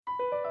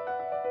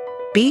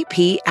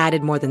BP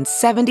added more than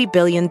 $70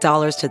 billion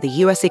to the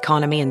U.S.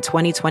 economy in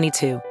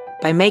 2022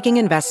 by making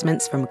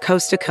investments from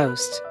coast to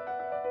coast.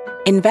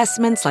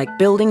 Investments like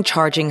building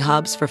charging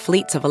hubs for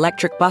fleets of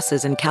electric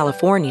buses in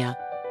California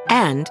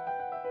and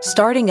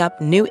starting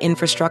up new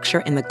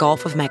infrastructure in the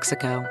Gulf of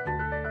Mexico.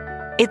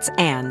 It's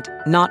and,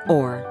 not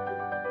or.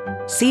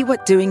 See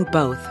what doing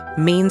both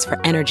means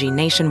for energy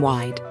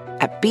nationwide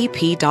at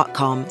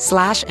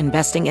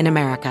bp.com/investing in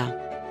America.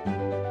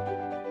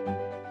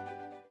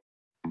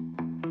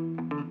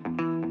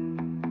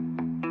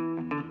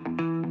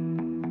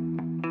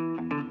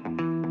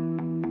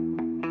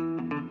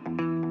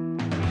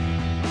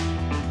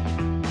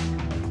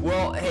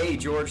 Well, hey,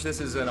 George,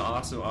 this is an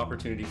awesome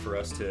opportunity for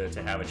us to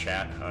have a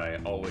chat. I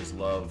always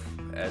love,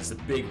 as the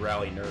big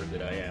rally nerd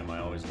that I am, I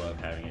always love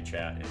having a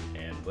chat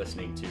and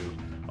listening to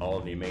all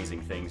of the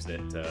amazing things that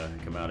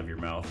come out of your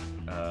mouth.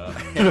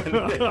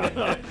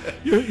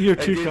 You're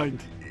too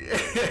kind.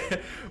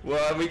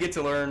 Well, we get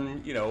to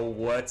learn,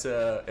 what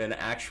an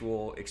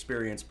actual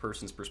experienced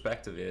person's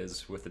perspective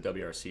is with the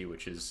WRC,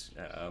 which is,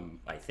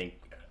 I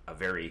think, a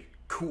very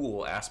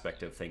cool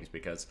aspect of things,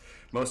 because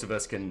most of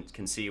us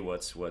can see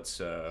what's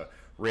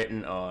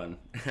written on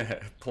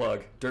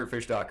plug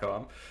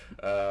dirtfish.com,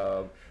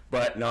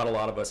 but not a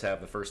lot of us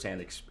have the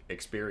firsthand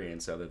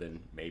experience other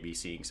than maybe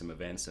seeing some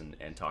events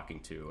and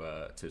talking to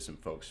some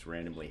folks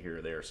randomly here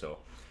or there. So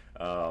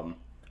I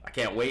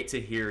can't wait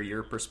to hear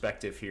your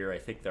perspective here. I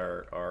think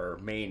our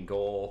main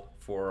goal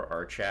for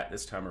our chat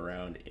this time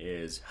around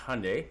is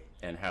Hyundai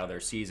and how their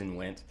season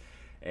went,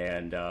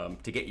 and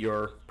to get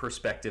your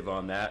perspective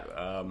on that.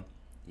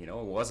 It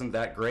wasn't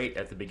that great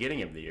at the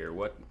beginning of the year.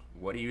 What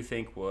do you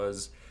think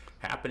was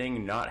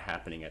happening, not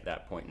happening at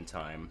that point in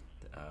time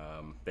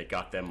that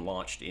got them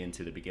launched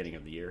into the beginning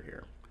of the year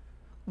here?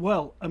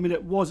 Well, I mean,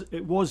 it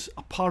was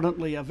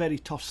apparently a very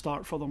tough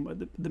start for them at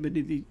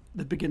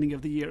the beginning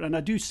of the year, and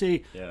I do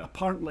say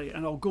apparently,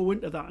 and I'll go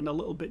into that in a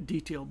little bit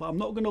detail, but I'm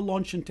not going to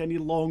launch into any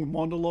long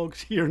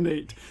monologues here,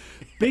 Nate.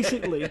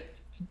 Basically,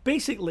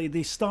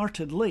 they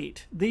started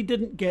late. They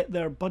didn't get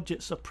their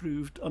budgets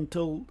approved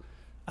until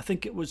I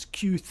think it was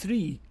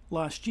Q3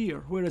 last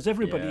year, whereas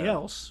everybody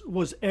else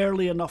was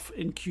early enough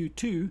in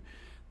Q2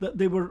 that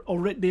they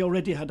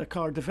already had a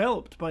car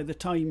developed by the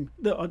time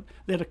they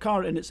had a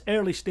car in its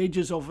early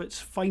stages of its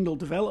final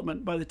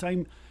development by the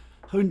time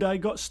Hyundai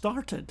got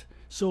started.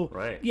 So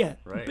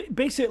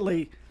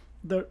basically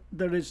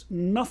there is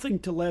nothing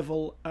to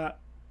level at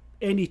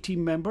any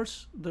team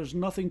members. There's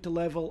nothing to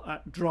level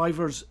at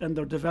drivers and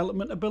their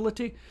development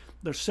ability.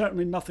 There's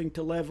certainly nothing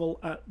to level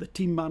at the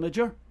team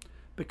manager,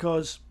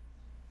 because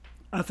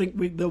I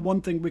think the one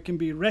thing we can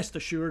be rest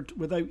assured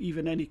without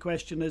even any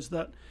question is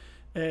that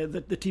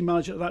the team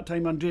manager at that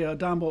time, Andrea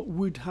Adamo,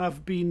 would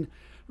have been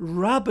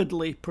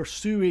rabidly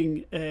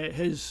pursuing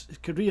his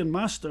Korean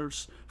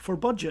Masters for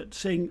budget,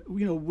 saying,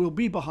 we'll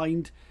be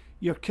behind,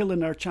 you're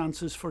killing our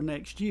chances for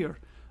next year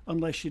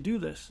unless you do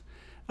this.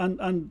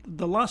 And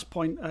the last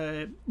point,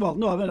 I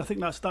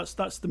think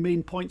that's the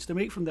main points to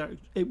make from there.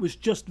 It was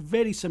just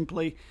very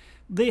simply,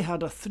 they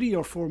had a 3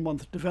 or 4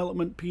 month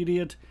development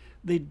period.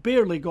 They'd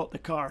barely got the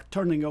car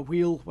turning a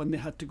wheel when they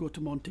had to go to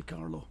Monte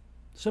Carlo.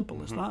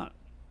 Simple as that.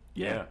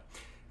 Yeah.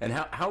 And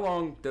how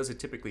long does it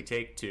typically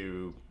take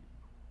to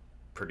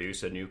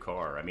produce a new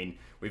car? I mean,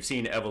 we've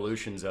seen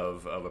evolutions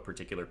of a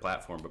particular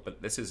platform,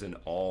 but this is an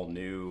all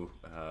new,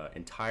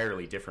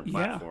 entirely different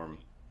platform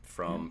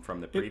from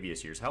the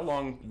previous years. How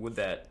long would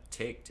that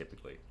take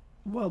typically?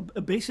 Well,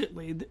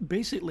 basically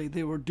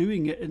they were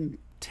doing it in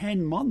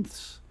 10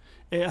 months.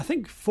 I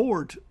think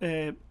Ford,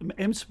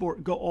 M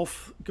Sport got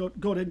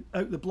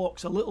out the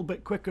blocks a little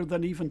bit quicker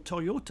than even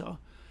Toyota,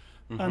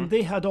 and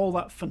they had all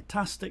that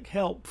fantastic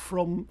help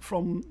from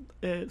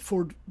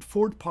Ford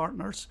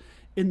partners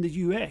in the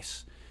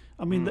US.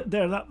 I mean,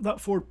 that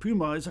Ford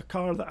Puma is a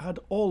car that had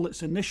all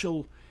its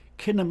initial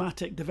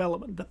kinematic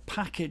development. The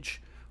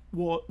package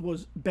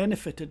was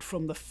benefited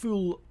from the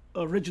full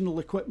original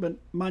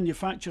equipment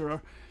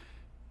manufacturer.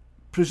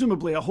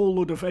 Presumably a whole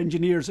load of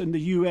engineers in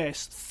the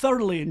US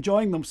thoroughly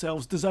enjoying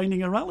themselves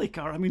designing a rally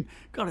car. I mean,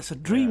 God, it's a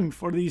dream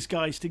for these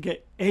guys to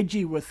get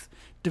edgy with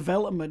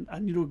development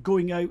and,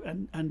 going out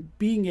and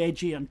being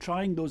edgy and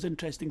trying those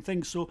interesting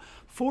things. So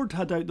Ford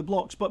had out the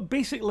blocks. But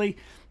basically,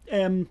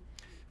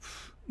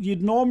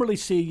 you'd normally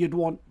say you'd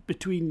want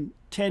between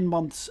 10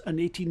 months and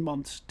 18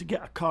 months to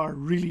get a car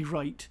really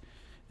right.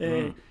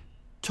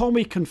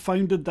 Tommy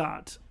confounded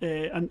that,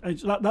 and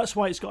that's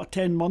why it's got a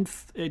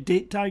 10-month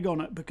date tag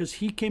on it, because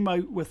he came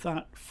out with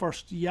that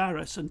first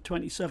Yaris in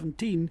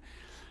 2017,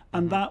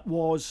 and that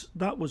was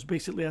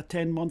basically a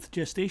 10-month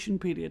gestation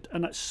period,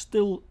 and it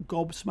still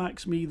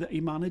gobsmacks me that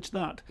he managed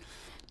that.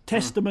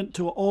 Testament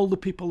to all the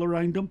people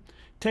around him,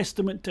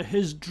 testament to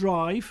his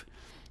drive.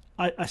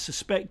 I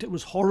suspect it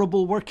was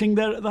horrible working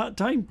there at that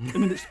time. I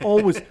mean, it's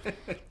always,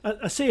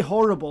 I say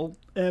horrible,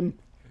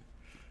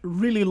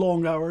 really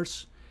long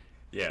hours.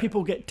 Yeah.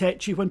 People get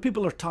tetchy. When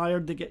people are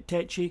tired, they get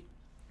tetchy.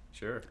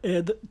 Sure.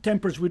 The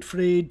tempers would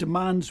fray,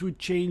 demands would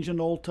change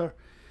and alter.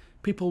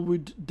 People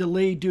would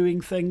delay doing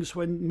things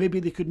when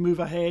maybe they could move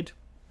ahead.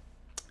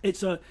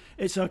 it's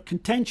a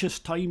contentious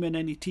time in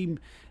any team,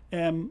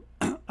 and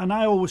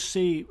I always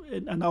say,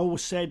 and I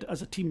always said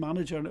as a team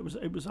manager, and it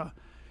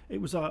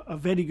was a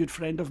very good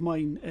friend of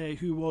mine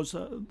who was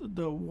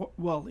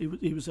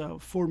he was a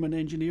foreman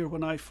engineer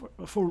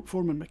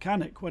foreman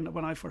mechanic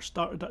when I first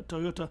started at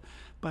Toyota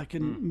back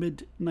in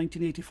mid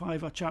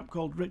 1985. A chap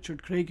called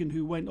Richard Cragen,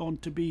 who went on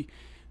to be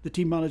the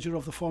team manager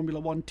of the Formula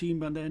One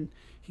team, and then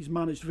he's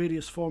managed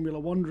various Formula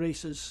One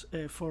races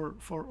for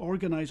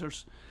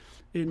organisers.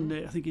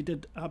 I think he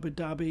did Abu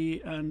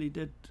Dhabi and he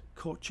did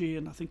Kochi,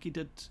 and I think he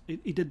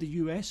did the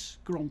US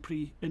Grand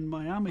Prix in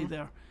Miami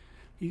there.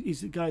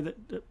 He's the guy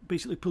that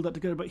basically pulled that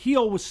together. But he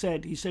always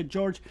said,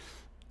 George,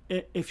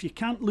 if you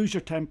can't lose your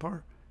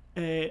temper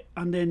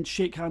and then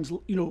shake hands,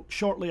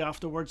 shortly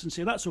afterwards and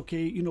say, that's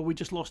okay, we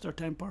just lost our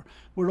temper,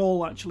 we're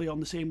all actually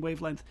on the same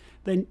wavelength,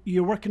 then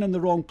you're working in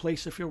the wrong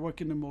place if you're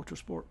working in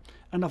motorsport.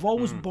 And I've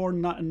always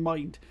borne that in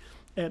mind.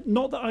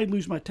 Not that I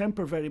lose my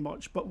temper very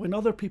much, but when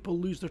other people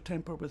lose their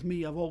temper with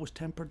me, I've always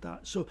tempered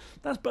that. So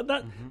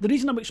the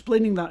reason I'm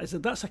explaining that is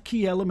that that's a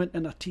key element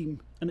in a team,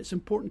 and it's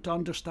important to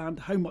understand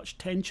how much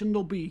tension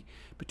there'll be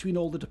between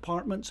all the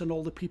departments and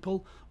all the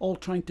people, all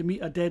trying to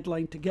meet a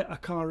deadline to get a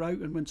car out.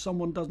 And when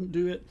someone doesn't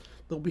do it,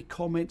 there'll be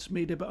comments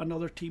made about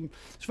another team.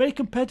 It's very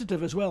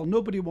competitive as well.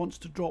 Nobody wants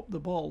to drop the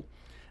ball,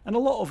 and a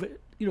lot of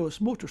it, it's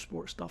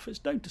motorsport stuff. It's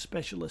down to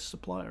specialist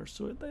suppliers,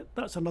 so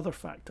that's another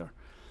factor,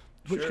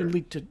 which can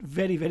lead to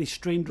very, very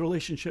strained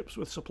relationships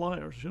with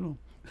suppliers, Sure.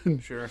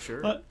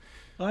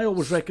 I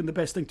always reckon the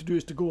best thing to do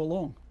is to go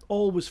along.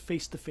 Always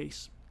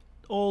face-to-face.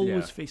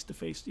 Always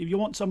face-to-face. If you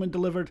want something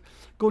delivered,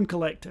 go and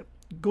collect it.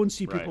 Go and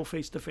see people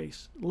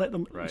face-to-face. Let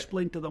them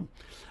explain to them.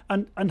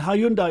 And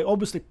Hyundai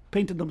obviously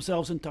painted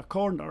themselves into a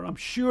corner. I'm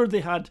sure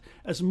they had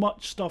as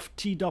much stuff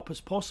teed up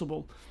as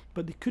possible,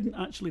 but they couldn't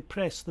actually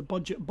press the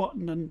budget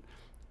button and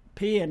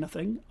pay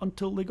anything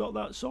until they got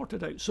that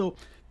sorted out. So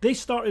they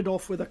started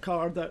off with a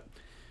car that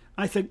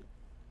I think,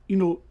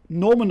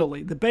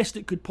 nominally the best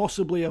it could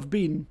possibly have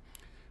been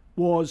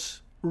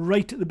was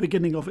right at the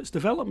beginning of its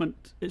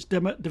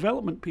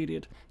development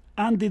period,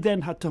 and they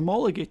then had to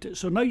homologate it.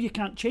 So now you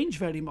can't change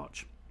very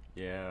much.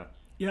 Yeah,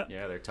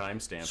 they're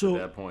time stamped at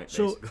that point,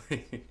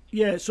 basically.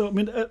 So I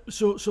mean,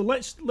 so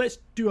let's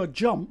do a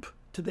jump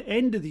to the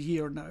end of the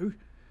year now.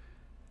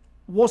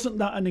 Wasn't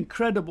that an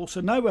incredible?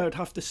 So now I would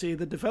have to say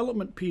the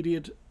development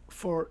period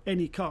for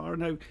any car.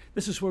 Now,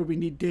 this is where we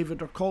need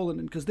David or Colin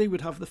in, because they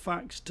would have the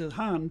facts to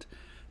hand.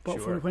 But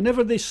for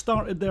whenever they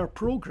started their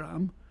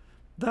program,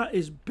 that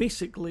is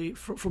basically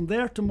from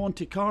there to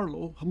Monte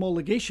Carlo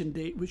homologation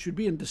date, which would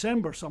be in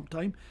December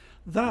sometime.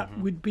 That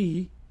would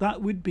be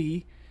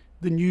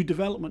the new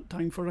development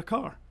time for a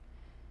car.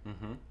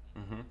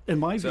 In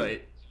my view.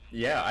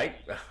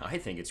 I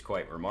think it's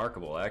quite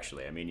remarkable,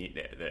 actually. I mean,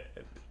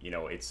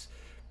 it's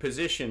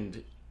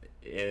positioned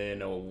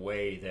in a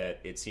way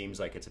that it seems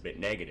like it's a bit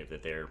negative,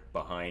 that they're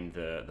behind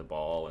the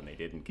ball and they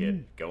didn't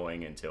get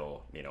going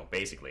until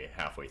basically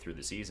halfway through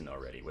the season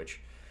already, which,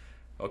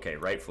 okay,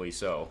 rightfully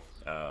so.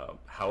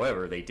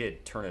 However, they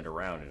did turn it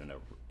around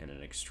in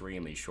an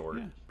extremely short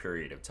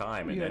period of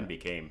time, and then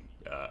became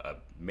a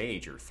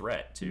major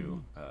threat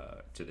to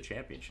the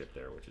championship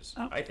there, which is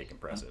I think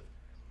impressive.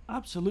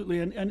 Absolutely,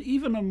 and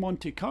even on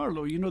Monte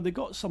Carlo, they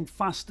got some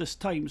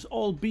fastest times,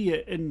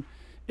 albeit in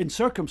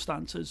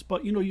circumstances,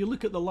 but you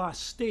look at the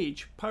last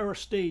stage, power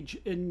stage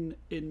in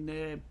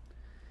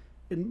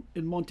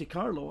Monte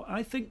Carlo.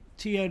 I think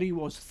Thierry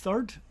was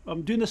third.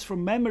 I'm doing this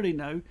from memory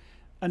now,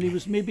 and he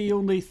was maybe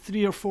only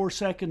 3 or 4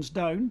 seconds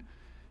down.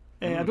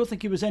 I don't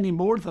think he was any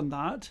more than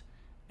that,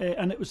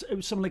 and it was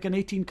something like an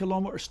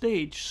 18-kilometer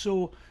stage.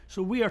 So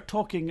we are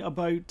talking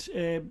about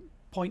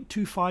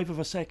 0.25 of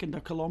a second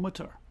a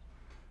kilometer,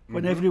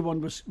 when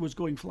everyone was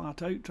going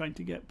flat out trying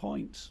to get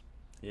points.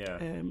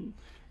 Yeah.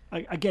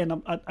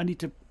 I need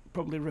to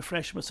probably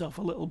refresh myself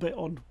a little bit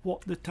on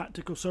what the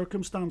tactical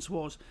circumstance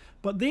was,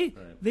 but they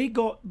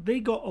got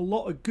a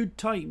lot of good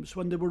times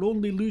when they were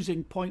only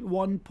losing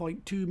 0.1,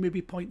 0.2,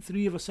 maybe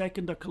 0.3 of a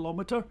second a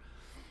kilometre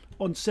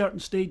on certain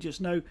stages.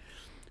 Now,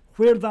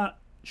 where that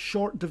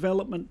short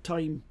development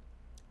time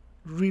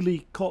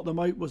really caught them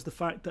out was the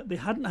fact that they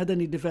hadn't had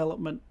any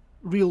development,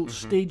 real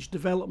stage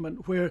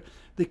development, where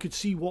they could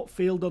see what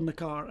failed on the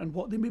car and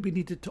what they maybe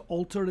needed to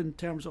alter in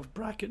terms of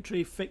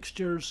bracketry,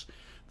 fixtures,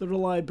 the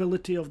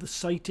reliability of the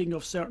sighting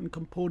of certain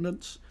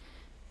components.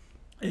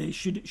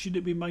 Should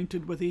it be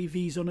mounted with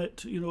AVs on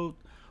it,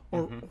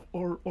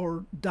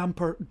 or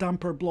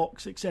damper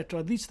blocks,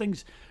 etc. These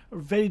things are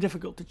very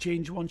difficult to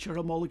change once you're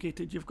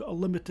homologated. You've got a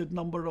limited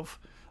number of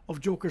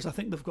jokers. I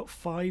think they've got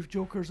 5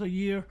 jokers a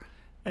year.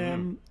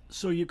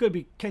 So you've got to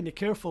be kind of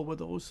careful with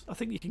those. I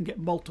think you can get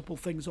multiple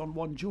things on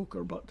one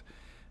joker, but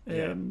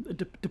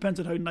it depends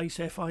on how nice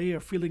FIA are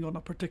feeling on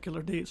a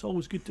particular day. It's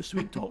always good to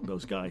sweet talk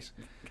those guys.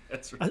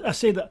 That's right. I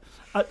say that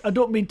I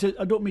don't mean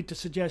to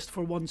suggest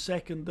for 1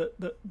 second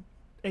that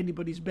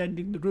anybody's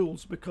bending the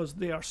rules, because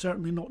they are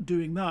certainly not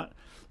doing that.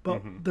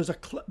 But there's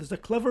a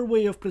clever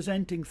way of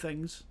presenting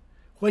things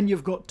when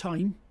you've got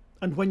time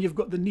and when you've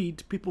got the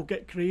need. People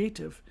get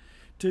creative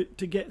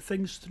to get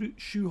things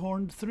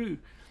shoehorned through.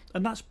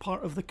 And that's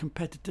part of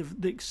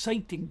the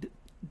exciting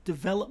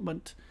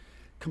development,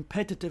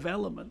 competitive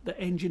element that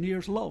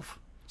engineers love.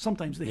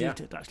 Sometimes they hate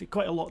it, actually.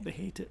 Quite a lot they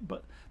hate it,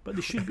 but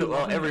they should be.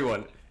 Well,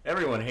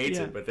 everyone hates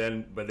it, but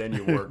then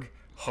you work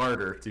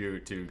harder to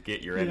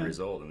get your end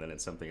result, and then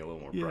it's something a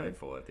little more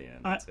prideful at the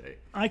end. I'd say.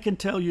 I can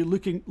tell you,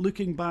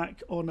 looking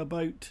back on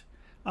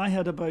I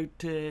had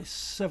about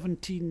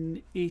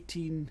 17,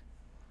 18,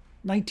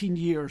 19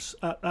 years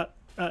at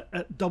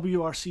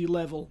WRC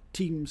level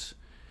teams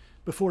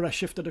before I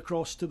shifted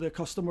across to the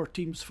customer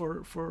teams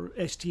for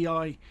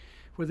STI,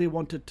 where they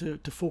wanted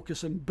to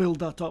focus and build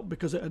that up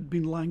because it had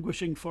been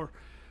languishing for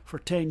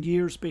 10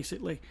 years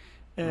basically.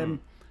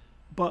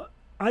 But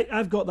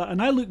I've got that,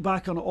 and I look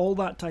back on all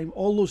that time,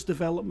 all those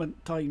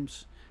development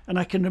times, and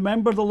I can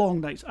remember the long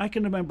nights. I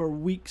can remember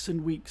weeks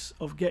and weeks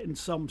of getting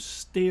some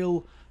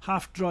stale,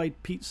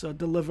 half-dried pizza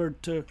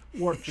delivered to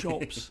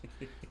workshops,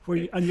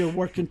 and you're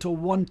working till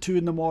 1, 2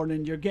 in the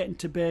morning. You're getting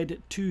to bed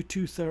at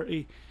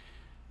 2:30.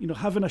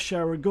 Having a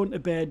shower, going to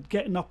bed,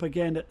 getting up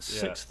again at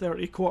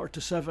 6:30,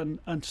 6:45,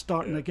 and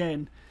starting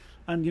again.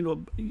 And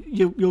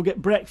you'll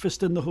get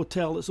breakfast in the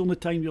hotel. It's the only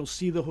time you'll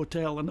see the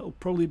hotel, and it'll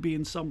probably be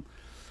in some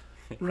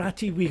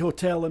ratty wee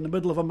hotel in the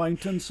middle of a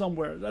mountain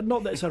somewhere.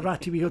 Not that it's a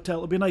ratty wee hotel,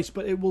 it'll be nice,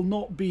 but it will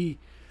not be,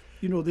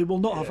 they will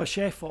not have a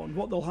chef on.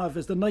 What they'll have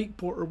is the night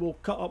porter will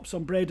cut up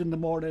some bread in the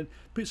morning,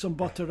 put some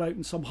butter out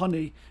and some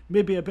honey,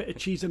 maybe a bit of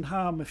cheese and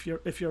ham if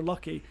you're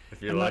lucky,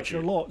 that's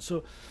your lot.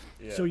 So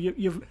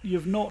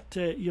you've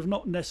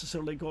not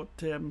necessarily got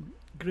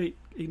great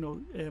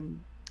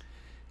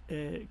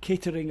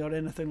catering or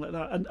anything like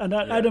that. And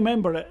I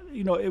remember it.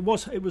 It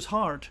was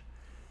hard.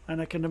 And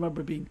I can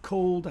remember being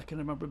cold, I can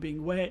remember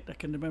being wet, I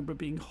can remember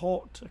being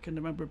hot, I can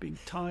remember being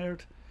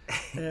tired.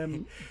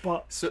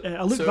 But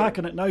I look back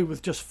on it now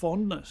with just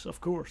fondness,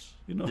 of course.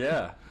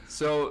 Yeah.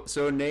 So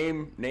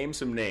name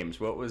some names.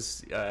 What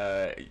was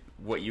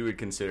what you would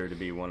consider to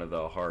be one of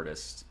the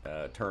hardest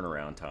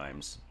turnaround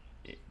times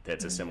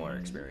that's a similar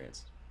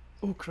experience?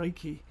 Oh,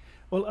 crikey.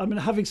 Well, I mean,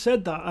 having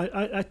said that,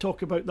 I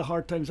talk about the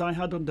hard times I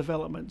had on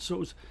development. So it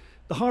was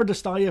the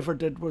hardest I ever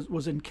did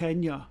was in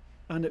Kenya,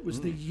 and it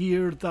was the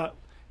year that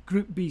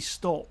Group B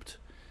stopped,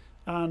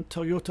 and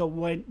Toyota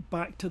went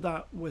back to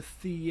that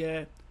with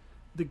the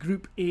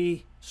Group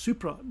A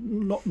Supra,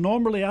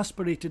 normally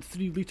aspirated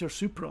 3-litre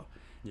Supra.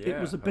 It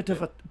was a bit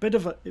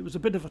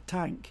of a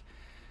tank,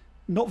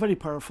 not very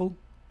powerful.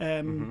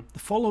 The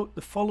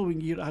following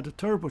year it had a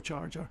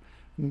turbocharger.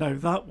 Now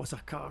that was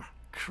a car.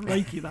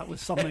 Crikey, that was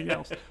something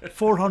else.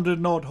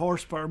 400 odd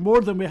horsepower,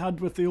 more than we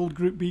had with the old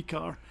Group B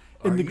car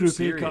in the Group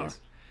A car.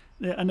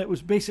 Yeah, and it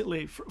was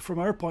basically, from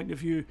our point of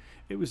view,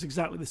 it was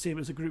exactly the same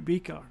as a Group B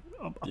car.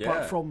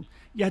 Apart from,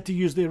 you had to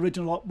use the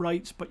original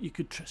uprights, but you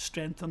could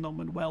strengthen them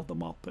and weld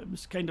them up. It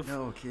was kind of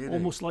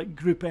almost like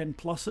Group N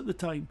Plus at the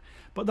time.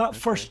 But that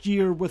first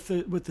year with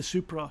the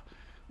Supra,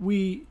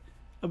 we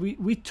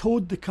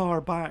towed the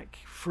car back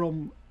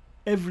from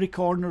every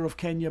corner of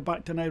Kenya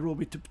back to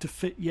Nairobi to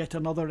fit yet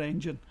another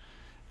engine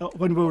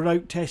when we were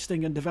out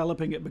testing and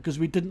developing it, because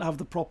we didn't have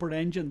the proper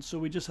engines, so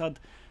we just had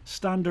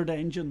standard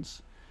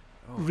engines.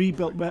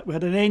 Rebuilt. We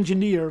had an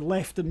engineer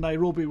left in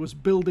Nairobi, was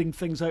building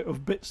things out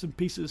of bits and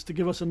pieces to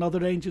give us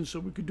another engine so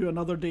we could do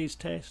another day's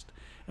test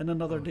and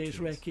another day's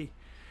recce.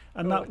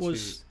 And that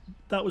was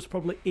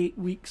probably 8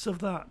 weeks of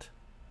that.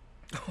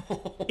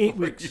 8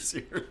 weeks.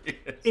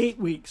 8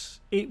 weeks.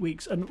 8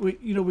 weeks. And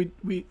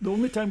we the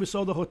only time we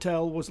saw the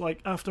hotel was like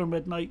after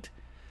midnight,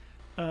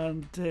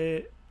 and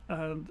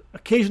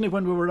occasionally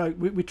when we were out,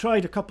 we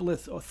tried a couple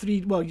of or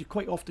three. Well,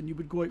 quite often you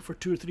would go out for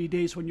 2 or 3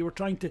 days when you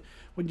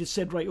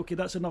said, right, okay,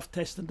 that's enough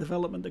test and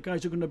development. The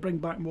guys are going to bring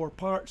back more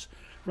parts.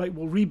 Right,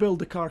 we'll rebuild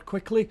the car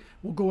quickly.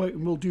 We'll go out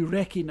and we'll do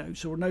recce now.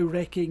 So we're now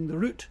recceing the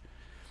route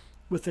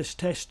with this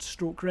test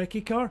stroke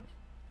recce car.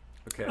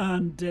 Okay.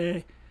 And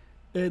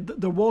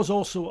there was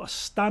also a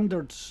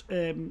standard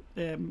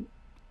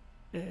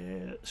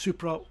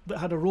Supra that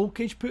had a roll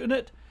cage put in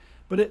it.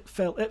 But it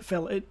fell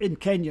in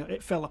Kenya.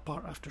 It fell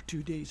apart after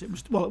 2 days. It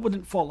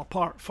wouldn't fall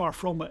apart. Far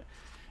from it.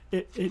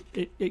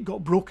 It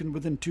got broken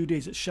within 2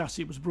 days. Its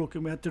chassis was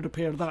broken. We had to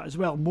repair that as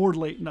well. More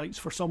late nights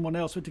for someone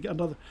else. We had to get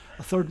a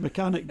third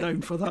mechanic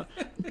down for that.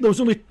 There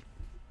was only.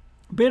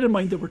 Bear in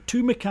mind there were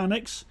 2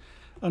 mechanics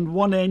and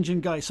 1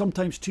 engine guy.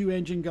 Sometimes 2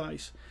 engine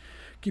guys,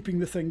 keeping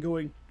the thing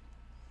going.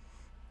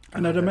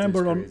 And I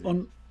remember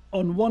on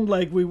one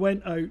leg we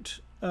went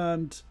out,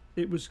 and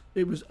it was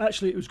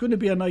going to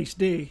be a nice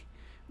day.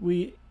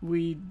 We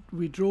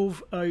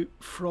drove out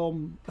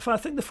from. I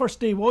think the first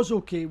day was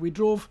okay. We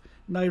drove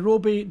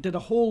Nairobi, did a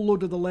whole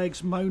load of the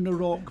legs, Mau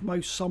Narok, Mau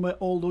Summit,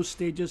 all those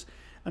stages,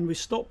 and we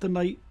stopped the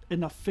night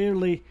in a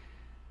fairly.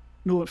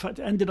 No, in fact,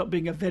 it ended up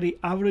being a very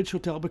average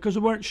hotel because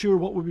we weren't sure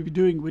what we would be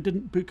doing. We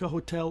didn't book a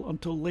hotel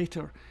until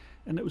later,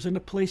 and it was in a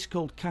place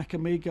called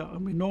Kakamega,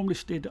 and we normally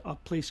stayed at a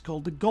place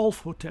called the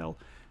Golf Hotel,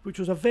 which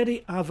was a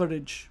very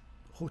average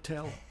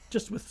hotel,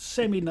 just with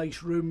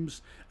semi-nice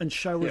rooms and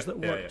showers that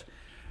worked.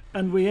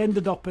 And we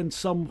ended up in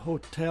some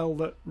hotel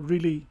that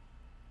really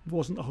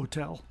wasn't a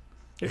hotel.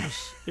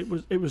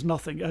 It was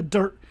nothing.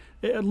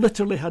 It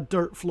literally had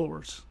dirt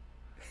floors,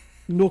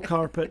 no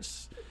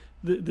carpets.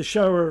 The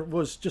shower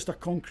was just a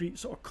concrete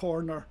sort of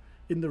corner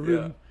in the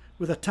room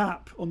with a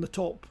tap on the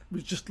top. It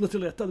was just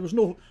literally there was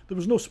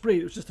no spray.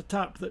 It was just a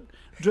tap that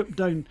dripped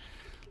down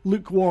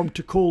lukewarm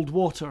to cold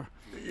water.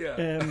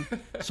 Yeah.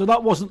 So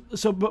that wasn't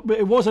so, but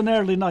it was an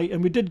early night,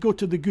 and we did go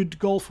to the Good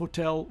Golf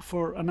Hotel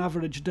for an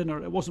average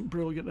dinner. It wasn't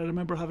brilliant. I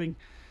remember having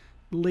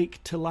lake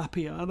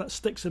tilapia, and that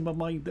sticks in my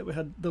mind that we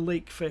had the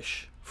lake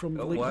fish from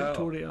Lake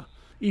Victoria,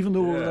 even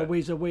though we were a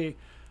ways away.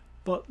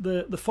 But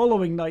the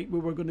following night we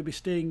were going to be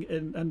staying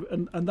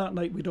in, and that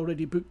night we'd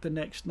already booked the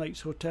next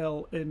night's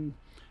hotel in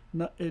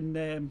not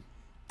Naivasha.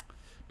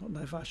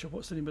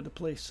 What's the name of the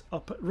place?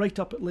 Right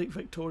up at Lake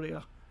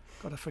Victoria.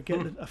 God, I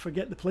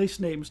forget the place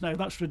names now.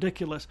 That's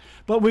ridiculous.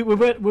 But we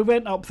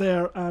went up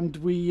there, and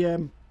we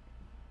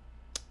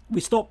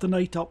stopped the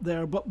night up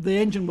there. But the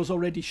engine was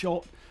already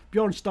shot.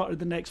 Bjorn started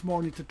the next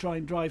morning to try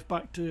and drive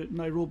back to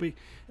Nairobi,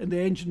 and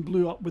the engine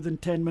blew up within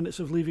 10 minutes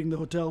of leaving the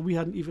hotel. We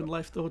hadn't even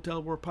left the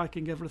hotel. We're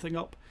packing everything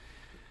up,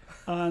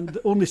 and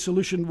the only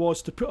solution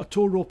was to put a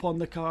tow rope on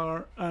the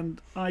car. And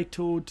I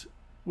towed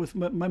with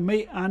my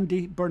mate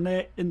Andy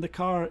Burnett in the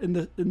car in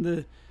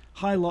the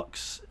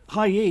Hilux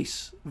High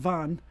Ace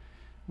van.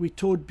 We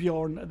towed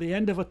Bjorn at the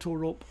end of a tow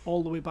rope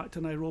all the way back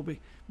to Nairobi.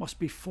 Must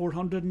be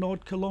 400 and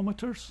odd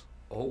kilometres.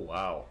 Oh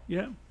wow!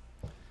 Yeah.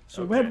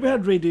 So we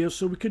had radios,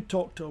 so we could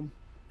talk to him.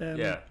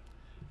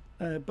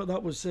 But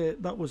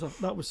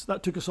that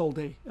took us all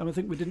day. And I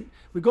think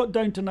we got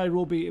down to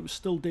Nairobi. It was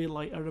still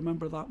daylight. I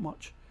remember that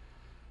much.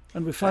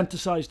 And we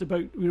fantasised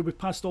about. We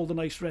passed all the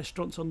nice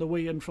restaurants on the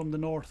way in from the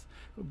north.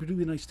 It would be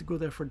really nice to go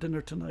there for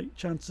dinner tonight.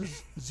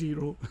 Chances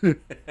zero.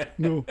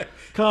 No.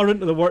 Car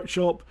into the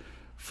workshop.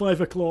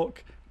 5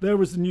 o'clock. There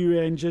was the new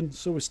engine,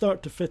 so we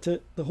start to fit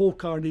it. The whole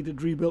car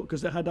needed rebuilt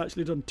because it had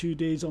actually done 2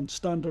 days on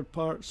standard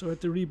parts, so I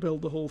had to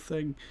rebuild the whole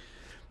thing.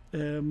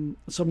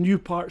 Some new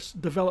parts,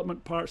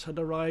 development parts had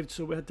arrived,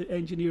 so we had to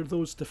engineer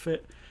those to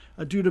fit.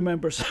 I do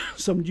remember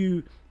some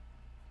new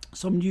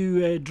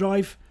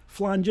drive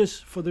flanges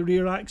for the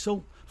rear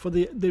axle, for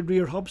the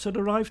rear hubs had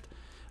arrived,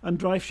 and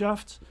drive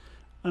shafts,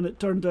 and it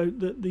turned out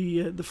that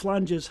the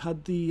flanges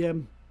had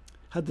the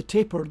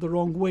taper the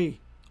wrong way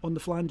on the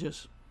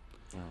flanges.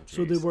 Oh,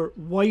 so they were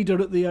wider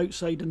at the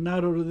outside and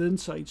narrower at the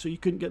inside, so you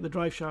couldn't get the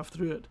drive shaft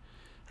through it.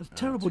 Had a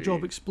terrible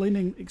job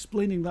explaining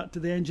that to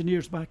the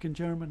engineers back in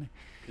Germany.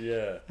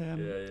 Yeah.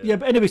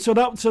 But anyway, so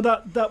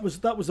that was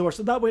the worst.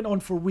 So that went on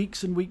for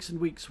weeks and weeks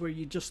and weeks, where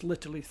you just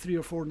literally 3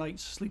 or 4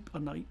 nights sleep a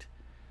night.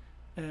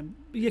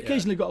 You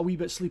occasionally got a wee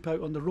bit sleep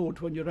out on the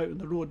road when you're out on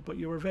the road, but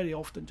you were very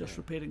often just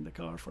repairing the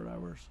car for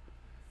hours.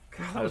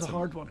 God, that was a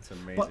hard one. That's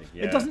amazing.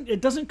 But it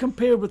doesn't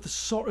compare with the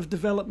sort of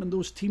development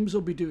those teams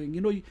will be doing.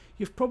 You know,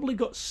 you've probably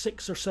got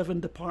 6 or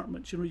 7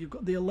 departments. You know, you've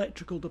got the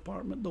electrical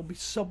department. There'll be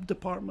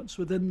sub-departments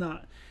within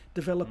that,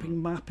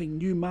 developing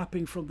new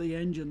mapping from the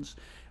engines.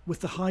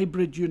 With the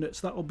hybrid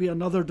units, that will be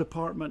another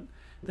department.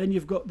 Then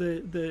you've got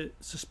the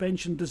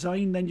suspension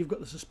design. Then you've got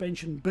the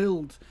suspension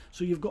build.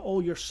 So you've got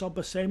all your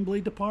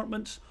sub-assembly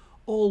departments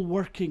all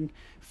working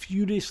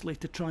furiously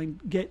to try and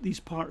get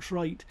these parts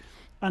right.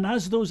 And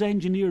as those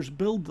engineers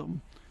build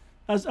them,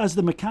 as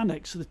the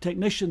mechanics, the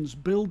technicians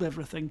build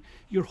everything,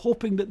 you're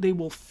hoping that they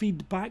will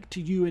feed back to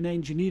you in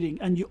engineering,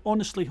 and you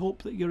honestly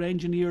hope that your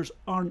engineers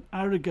aren't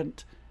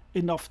arrogant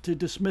enough to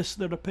dismiss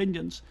their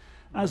opinions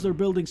as they're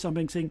building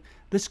something, saying,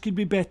 this could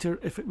be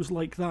better if it was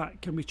like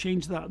that. Can we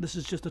change that? This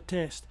is just a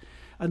test.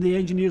 And the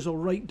engineers will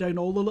write down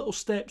all the little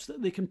steps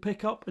that they can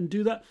pick up and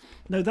do that.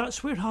 Now,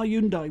 that's where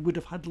Hyundai would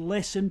have had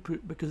less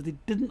input, because they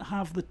didn't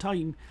have the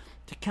time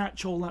to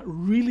catch all that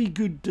really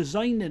good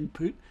design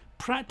input,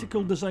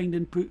 practical design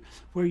input,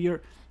 where your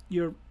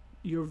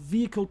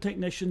vehicle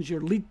technicians,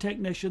 your lead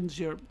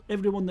technicians,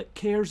 everyone that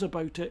cares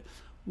about it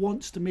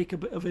wants to make a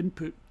bit of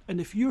input.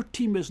 And if your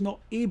team is not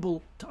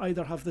able to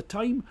either have the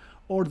time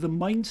or the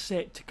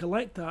mindset to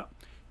collect that,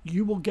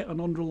 you will get an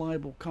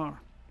unreliable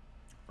car.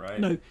 Right.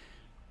 Now,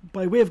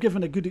 by way of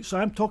giving a good, so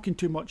I'm talking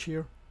too much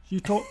here.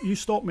 You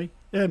stop me.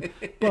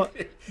 But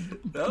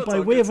No, by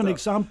way of an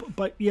example,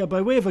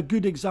 by way of a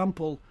good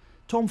example,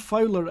 Tom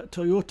Fowler at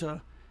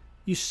Toyota,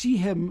 you see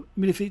him. I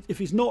mean, if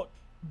he's not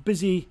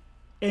busy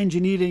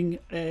engineering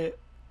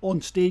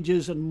on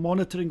stages and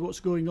monitoring what's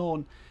going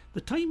on,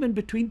 the time in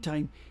between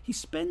time, he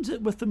spends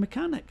it with the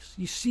mechanics.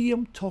 You see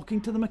him talking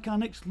to the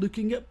mechanics,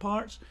 looking at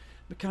parts.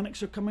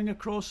 Mechanics are coming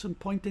across and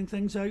pointing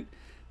things out.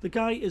 The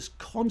guy is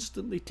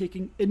constantly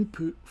taking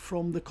input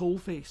from the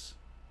coalface.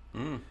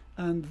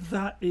 And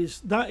that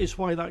is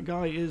why that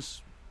guy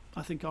is,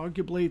 I think,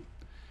 arguably,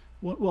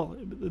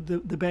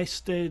 the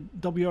best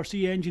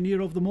WRC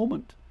engineer of the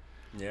moment.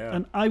 Yeah.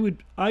 And I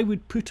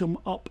would put him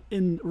up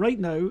in right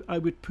now. I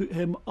would put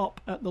him up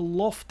at the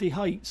lofty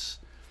heights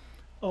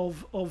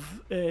of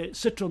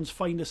Citroen's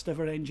finest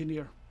ever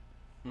engineer.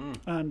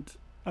 And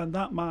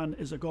that man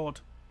is a god,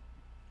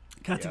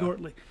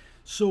 categorically.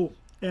 So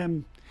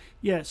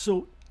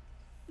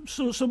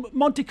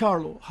Monte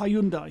Carlo,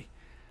 Hyundai.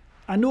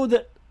 I know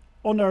that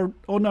on our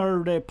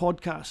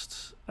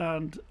podcasts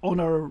and on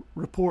our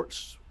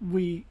reports,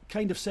 we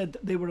kind of said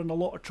that they were in a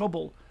lot of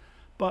trouble.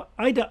 But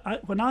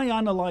when I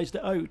analysed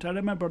it out, I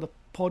remember the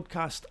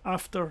podcast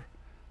after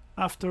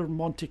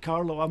Monte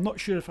Carlo. I'm not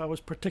sure if I was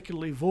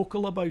particularly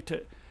vocal about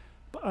it,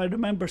 but I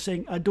remember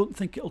saying I don't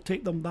think it'll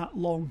take them that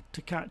long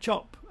to catch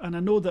up. And I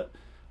know that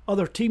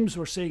other teams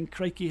were saying,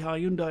 crikey,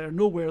 Hyundai are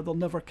nowhere, they'll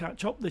never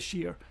catch up this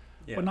year.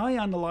 Yeah. When I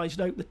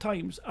analysed out the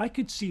times, I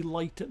could see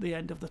light at the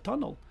end of the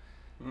tunnel.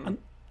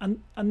 And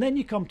then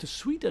you come to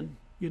Sweden.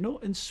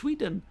 In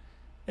Sweden,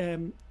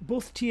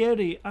 both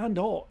Thierry and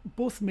Ott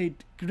both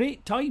made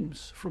great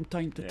times from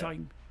time to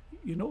time.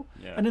 Yeah.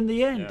 And in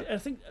the end, I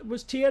think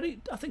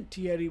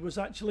Thierry was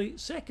actually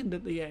second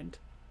at the end.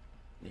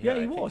 Yeah,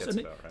 he was,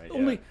 and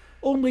right.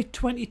 only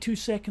 22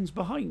 seconds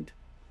behind.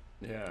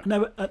 Yeah.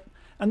 Now,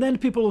 and then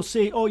people will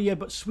say, "Oh yeah,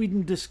 but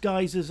Sweden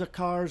disguises a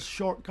car's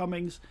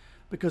shortcomings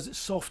because it's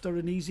softer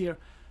and easier."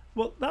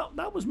 Well,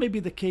 that was maybe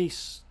the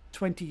case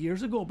 20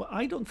 years ago, but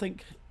I don't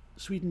think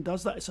Sweden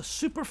does that. It's a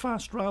super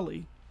fast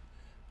rally,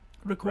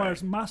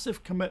 requires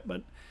massive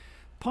commitment,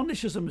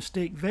 punishes a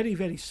mistake very,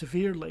 very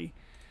severely.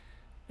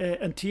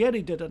 And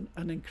Thierry did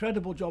an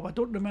incredible job. I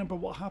don't remember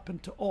what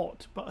happened to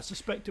Ott, but I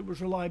suspect it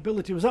was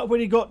reliability. Was that where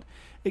he got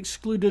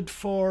excluded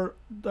for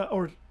that,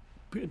 or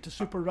put into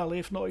Super Rally,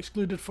 if not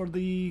excluded for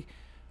the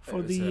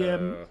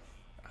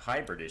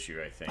hybrid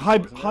issue? I think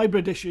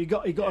hybrid issue. He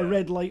got a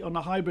red light on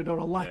a hybrid or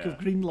a lack of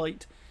green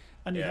light,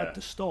 and he had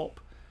to stop.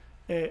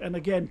 And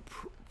again,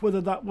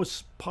 whether that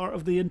was part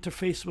of the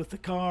interface with the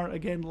car,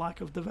 again, lack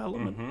of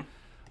development.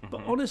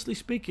 But honestly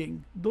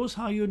speaking, those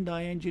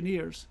Hyundai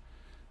engineers,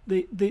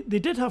 they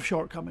did have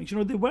shortcomings.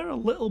 They were a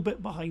little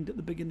bit behind at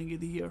the beginning of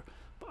the year,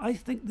 but I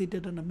think they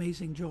did an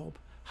amazing job.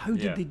 How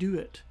did they do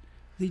it?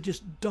 They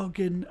just dug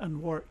in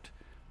and worked.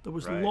 There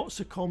was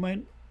lots of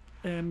comment,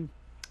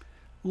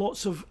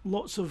 lots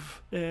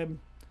of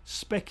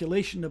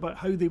speculation about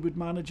how they would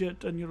manage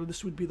it, and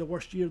this would be the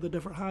worst year they'd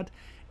ever had,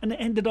 and it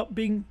ended up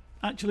being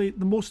actually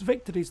the most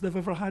victories they've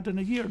ever had in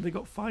a year. They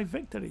got 5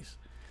 victories.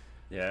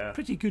 Yeah,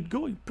 pretty good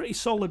going, pretty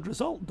solid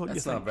result, don't you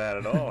think? That's not bad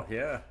at all.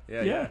 Yeah.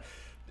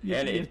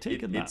 And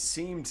it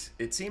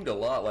seemed a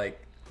lot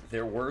like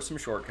there were some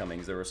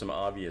shortcomings. There were some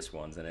obvious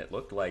ones, and it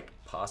looked like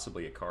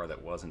possibly a car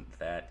that wasn't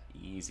that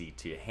easy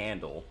to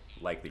handle,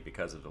 likely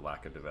because of the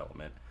lack of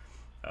development.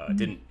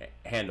 Didn't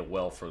handle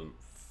well from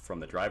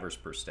the driver's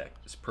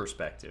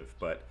perspective,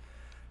 but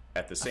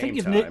at the same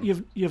time,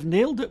 you've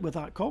nailed it with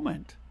that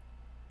comment.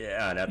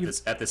 Yeah, and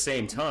at the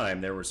same time,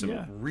 there were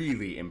some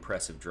really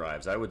impressive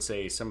drives. I would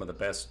say some of the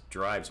best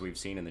drives we've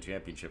seen in the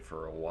championship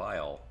for a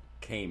while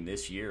came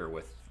this year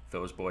with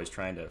those boys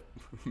trying to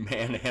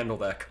manhandle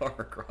that car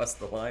across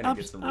the line and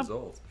get some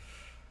results.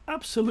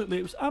 Absolutely,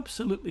 it was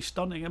absolutely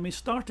stunning. I mean,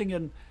 starting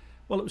in,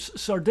 it was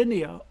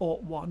Sardinia,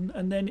 Ott won,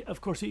 and then of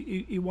course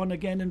he won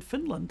again in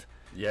Finland.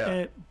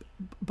 Yeah.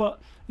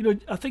 But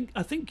I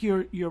think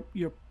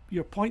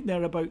your point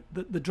there about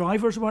the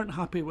drivers weren't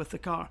happy with the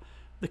car.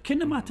 The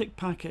kinematic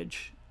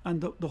package and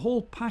the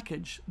whole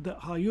package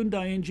that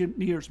Hyundai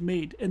engineers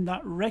made in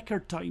that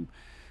record time,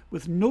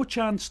 with no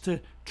chance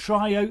to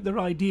try out their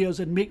ideas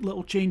and make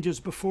little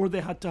changes before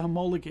they had to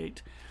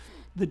homologate,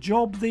 the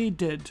job they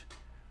did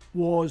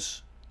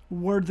was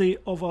worthy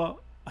of a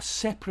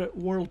separate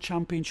World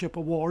Championship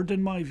award,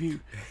 in my view.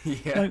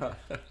 Yeah. Now,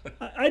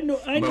 I know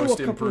Most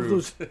a couple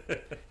improved. of those.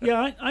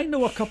 Yeah, I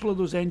know a couple of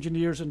those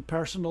engineers in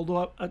person.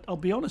 Although I'll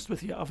be honest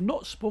with you, I've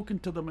not spoken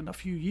to them in a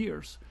few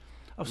years.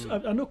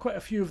 I know quite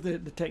a few of the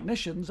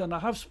technicians, and I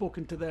have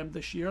spoken to them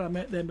this year. I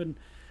met them in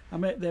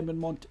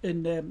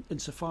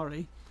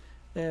Safari,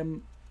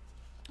 and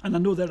I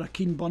know they're a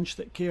keen bunch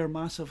that care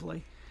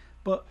massively.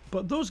 But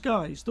those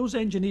guys, those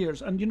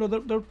engineers, and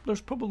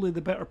there's probably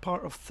the better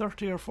part of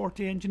 30 or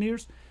 40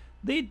 engineers.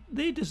 They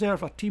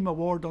deserve a team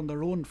award on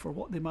their own for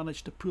what they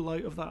managed to pull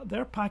out of that.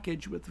 Their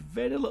package, with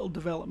very little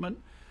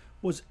development,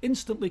 was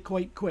instantly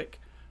quite quick.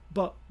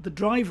 But the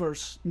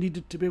drivers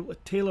needed to be able to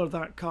tailor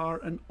that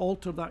car and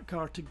alter that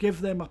car to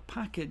give them a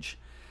package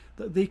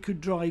that they could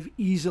drive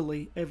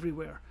easily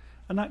everywhere.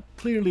 And that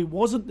clearly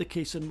wasn't the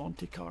case in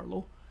Monte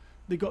Carlo.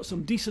 They got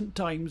some decent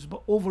times,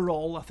 but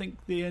overall I think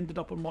they ended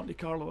up in Monte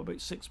Carlo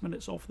about 6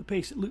 minutes off the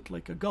pace. It looked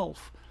like a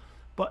Gulf.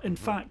 But in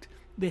fact,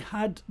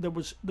 there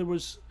was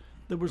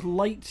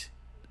light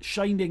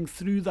shining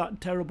through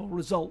that terrible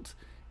result,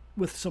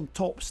 with some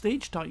top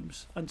stage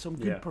times and some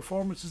good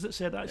performances that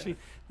said actually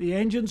the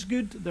engine's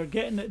good, they're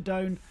getting it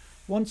down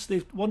once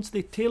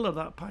they tailor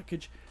that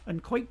package,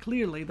 and quite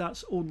clearly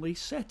that's only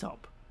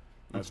setup.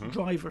 That's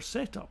driver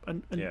setup,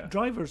 and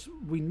drivers,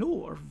 we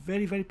know, are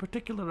very, very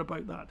particular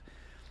about that.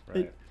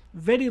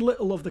 Very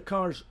little of the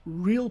car's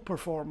real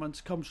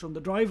performance comes from the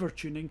driver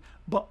tuning,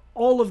 but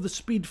all of the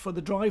speed for the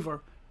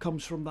driver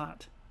comes from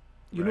that.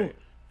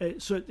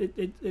 So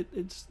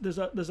it's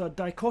there's a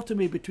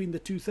dichotomy between the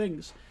two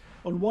things.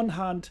 On one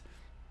hand,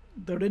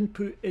 their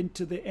input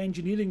into the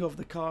engineering of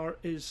the car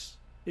is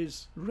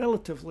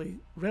relatively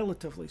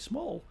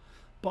small,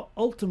 but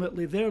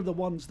ultimately they're the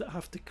ones that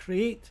have to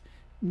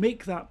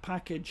make that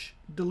package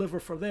deliver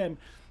for them.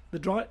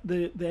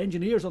 The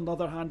engineers, on the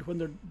other hand, when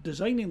they're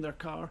designing their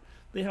car,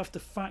 they have to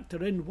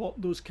factor in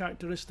what those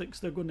characteristics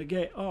they're going to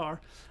get are,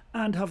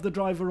 and have the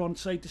driver on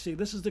site to say,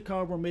 this is the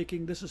car we're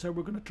making, this is how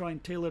we're going to try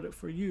and tailor it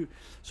for you.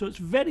 So it's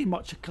very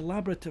much a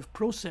collaborative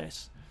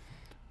process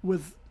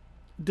with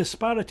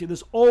disparity.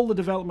 There's all the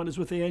development is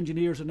with the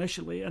engineers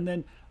initially, and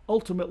then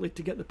ultimately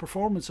to get the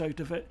performance out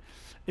of it,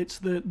 it's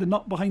the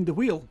nut behind the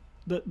wheel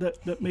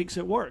that makes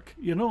it work,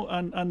 you know.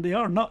 And they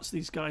are nuts,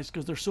 these guys,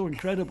 because they're so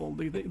incredible.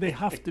 They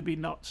have to be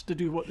nuts to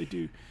do what they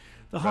do.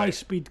 The high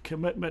speed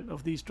commitment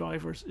of these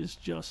drivers is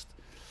just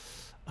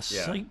a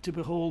sight to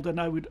behold, and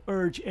I would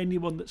urge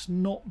anyone that's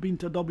not been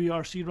to a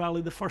WRC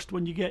rally, the first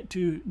one you get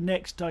to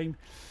next time,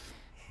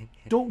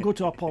 don't go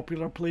to a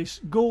popular place.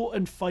 Go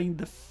and find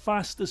the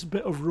fastest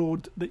bit of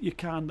road that you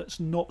can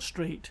that's not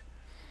straight,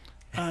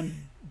 and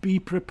be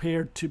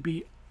prepared to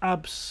be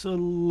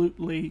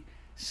absolutely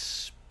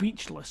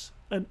speechless.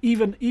 And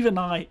even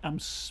I am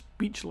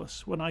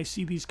speechless when I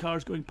see these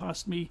cars going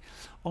past me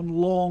on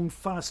long,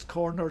 fast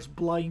corners,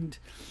 blind,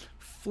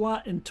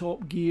 flat in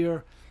top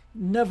gear,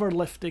 never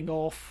lifting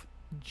off.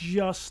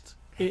 It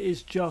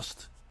is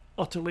just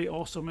utterly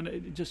awesome, and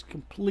it just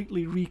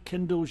completely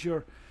rekindles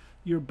your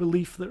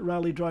belief that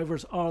rally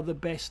drivers are the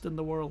best in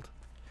the world.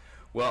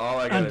 Well, all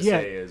I gotta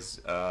say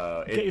is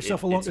get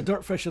yourself along to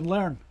Dirtfish and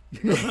learn.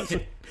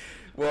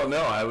 Well,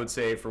 no, I would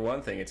say, for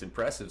one thing, it's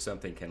impressive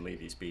something can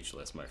leave you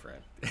speechless, my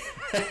friend.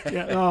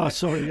 Yeah. Oh,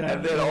 sorry. Yeah.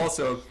 And then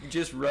also,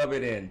 just rub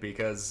it in,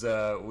 because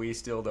we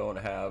still don't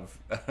have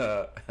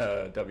a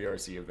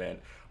WRC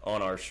event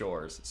on our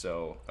shores.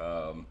 So,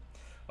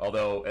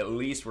 although at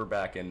least we're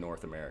back in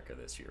North America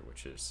this year,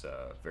 which is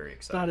very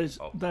exciting.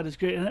 That is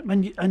great,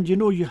 and you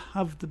know, you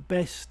have the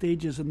best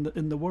stages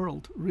in the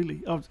world,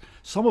 really.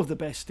 Some of the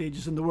best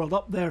stages in the world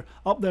up there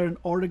in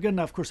Oregon.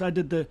 Of course, I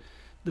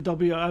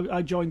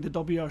joined the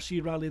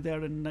WRC rally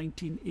there in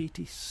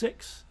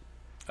 1986.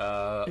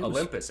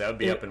 Olympus, that would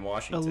be up in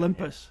Washington.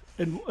 Olympus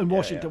in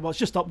Washington. Yeah. Well, it's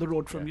just up the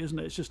road from you, isn't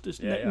it? It's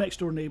just next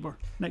door neighbor.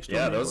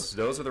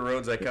 Those are the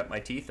roads I cut my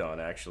teeth on,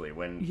 actually.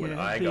 When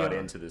I got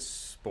into the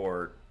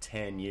sport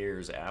 10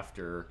 years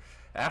after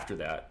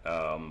that,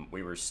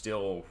 we were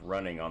still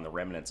running on the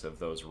remnants of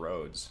those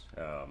roads.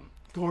 That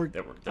were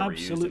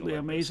absolutely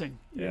used amazing.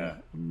 Yeah,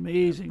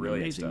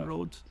 amazing stuff.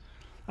 Roads.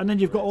 And then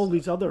you've got all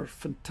these other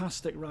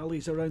fantastic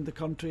rallies around the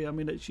country. I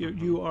mean, it's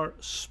you are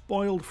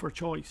spoiled for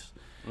choice,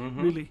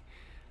 really.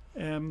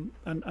 And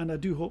I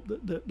do hope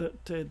that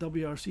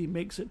WRC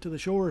makes it to the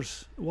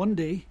shores one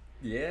day.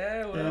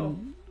 Yeah, well,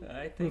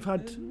 I think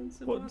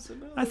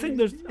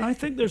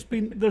there's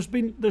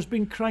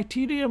been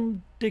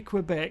Criterium de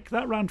Quebec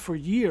that ran for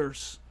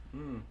years.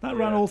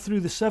 Ran all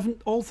through the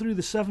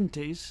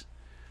 70s.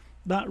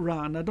 That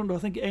ran. I don't know. I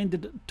think it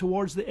ended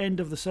towards the end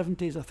of the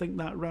 70s. I think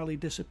that rally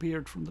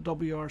disappeared from the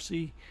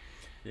WRC.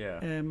 Yeah.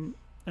 And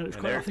it was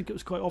I think it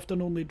was quite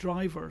often only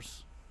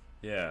drivers.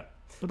 Yeah.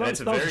 But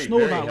that's a very,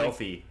 very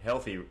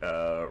healthy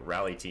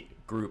rally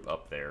group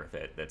up there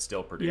that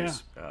still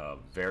produce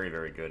very,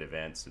 very good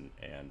events,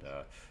 and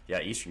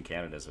Eastern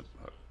Canada is a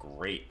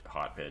great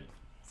hotbed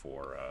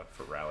for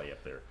rally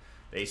up there.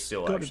 They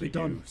still actually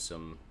do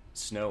some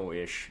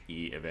snow-ish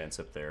events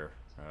up there,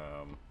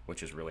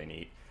 which is really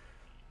neat.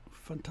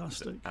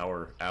 Fantastic.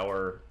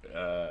 Our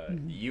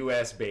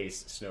U.S.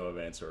 based snow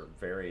events are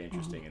very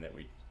interesting in that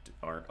we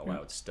aren't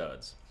allowed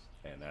studs,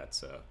 and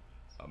that's a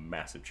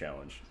massive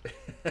challenge.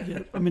 Yeah,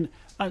 I mean,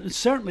 and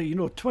certainly,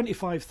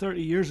 25,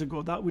 30 years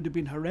ago that would have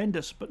been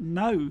horrendous, but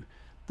now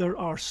there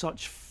are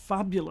such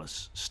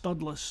fabulous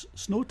studless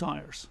snow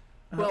tires.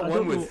 Well,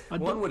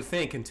 one would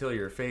think, until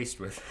you're faced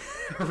with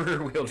a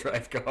rear-wheel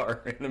drive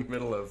car in the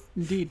middle of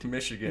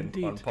Michigan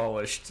on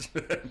polished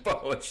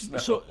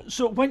snow.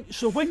 So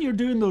when you're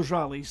doing those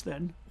rallies,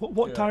 then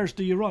what tires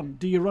do you run?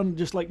 Do you run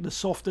just like the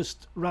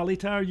softest rally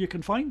tire you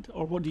can find,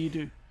 or what do you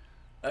do?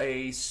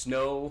 A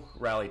snow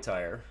rally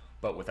tire,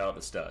 but without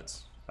the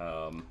studs.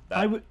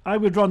 I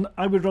would run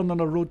on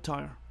a road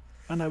tire,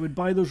 and I would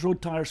buy those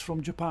road tires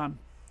from Japan,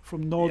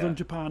 from northern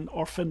Japan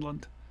or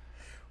Finland.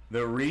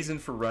 The reason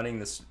for running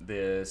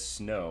the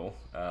snow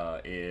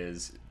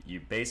is you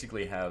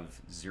basically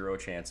have zero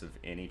chance of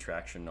any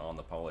traction on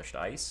the polished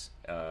ice.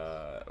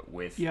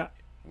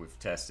 We've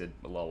tested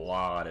a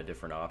lot of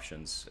different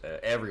options.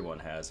 Everyone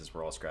has, as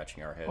we're all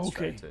scratching our heads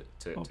trying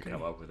to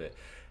come up with it.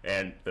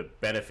 And the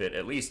benefit,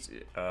 at least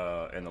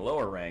in the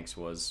lower ranks,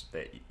 was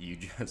that you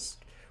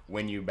just,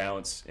 when you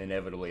bounce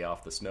inevitably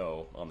off the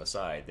snow on the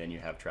side, then you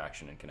have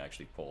traction and can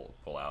actually pull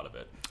out of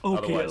it.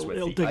 Otherwise,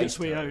 it'll dig its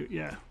way out.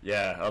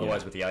 Yeah.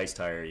 Otherwise, with the ice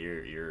tire,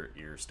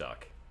 you're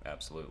stuck.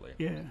 Absolutely.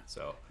 Yeah.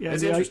 So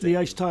the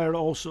ice tire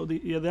also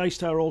the ice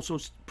tire also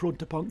is prone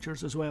to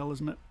punctures as well,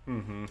 isn't it?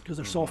 Because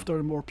they're softer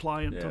and more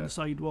pliant on the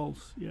side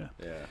walls. Yeah.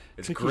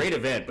 It's a great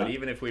event, but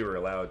even if we were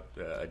allowed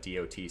a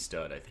DOT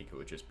stud, I think it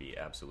would just be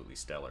absolutely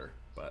stellar.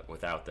 But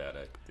without that,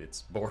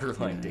 it's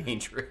borderline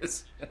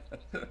dangerous.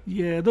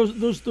 Yeah,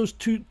 those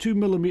 2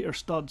 millimeter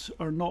studs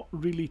are not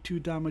really too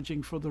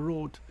damaging for the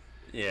road.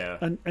 Yeah.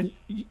 And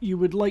you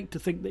would like to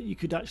think that you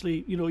could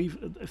actually,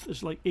 even if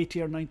there's like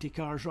 80 or 90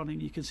 cars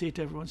running, you can say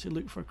to everyone, say,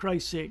 look, for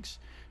Christ's sakes,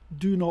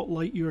 do not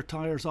light your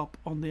tyres up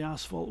on the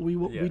asphalt. We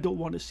don't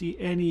want to see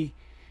any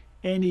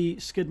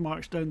skid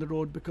marks down the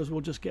road because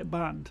we'll just get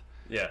banned.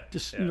 Yeah.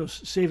 Just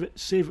save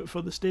it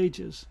for the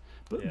stages.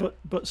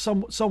 But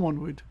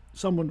someone would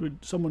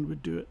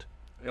do it.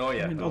 Oh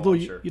yeah. I mean, although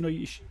sure.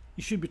 you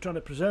should be trying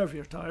to preserve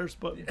your tyres,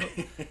 but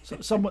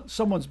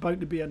someone's bound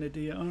to be an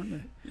idiot, aren't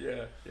they?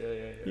 Yeah.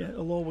 Yeah,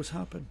 it'll always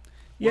happen.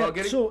 Well,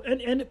 Yeah. So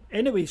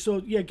anyway,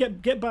 so yeah,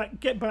 get back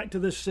to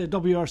this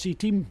WRC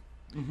team.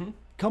 Mm-hmm.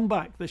 Come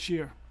back this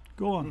year.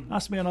 Go on.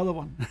 Ask me another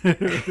one.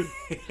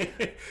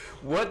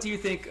 What do you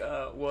think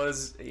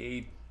was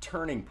a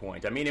turning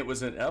point? I mean, it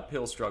was an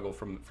uphill struggle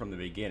from the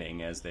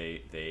beginning as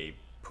they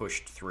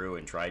pushed through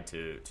and tried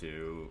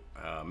to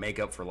make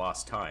up for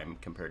lost time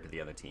compared to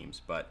the other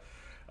teams. But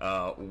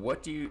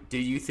what do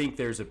you think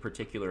there's a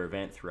particular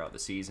event throughout the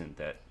season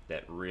that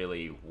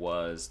really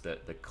was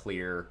the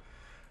clear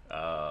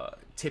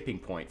tipping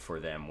point for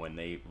them when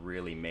they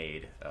really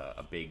made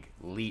a big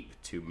leap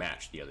to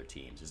match the other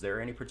teams? Is there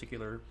any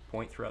particular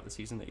point throughout the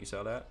season that you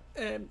saw that?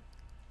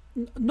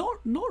 Not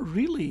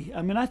really.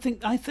 I mean, I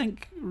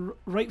think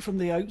right from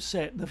the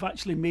outset they've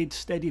actually made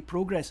steady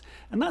progress,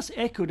 and that's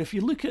echoed. If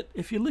you look at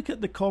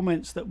the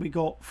comments that we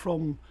got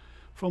from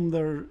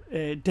their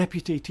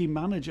deputy team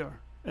manager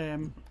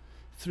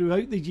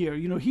throughout the year,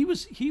 he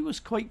was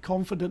quite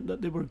confident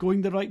that they were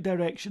going the right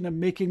direction and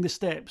making the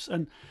steps,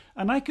 and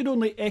I could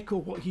only echo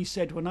what he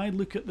said. When I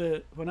look at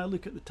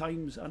the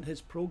times and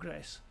his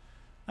progress,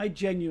 I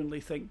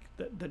genuinely think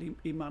that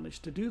he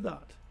managed to do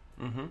that.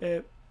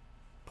 Mm-hmm.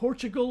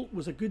 Portugal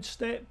was a good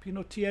step.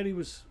 Thierry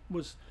was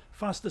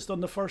fastest on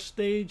the first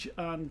stage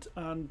and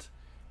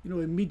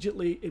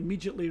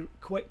immediately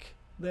quick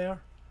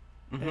there.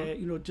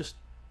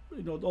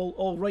 Mm-hmm.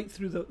 All right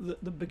through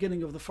the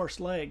beginning of the first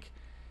leg,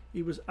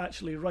 he was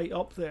actually right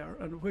up there.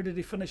 And where did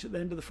he finish at the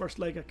end of the first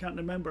leg? I can't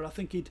remember. I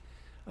think he'd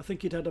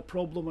had a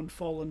problem and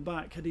fallen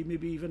back. He'd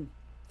maybe even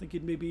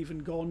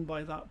gone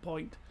by that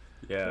point.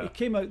 Yeah. But he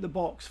came out the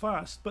box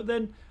fast. But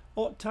then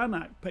Ott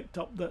Tanak picked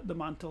up the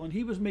mantle, and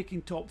he was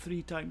making top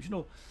 3 times.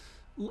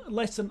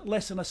 Less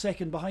than a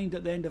second behind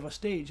at the end of a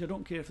stage. I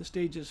don't care if the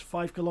stage is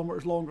 5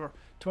 kilometres long or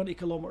 20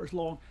 kilometres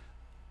long.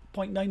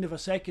 0.9 of a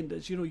second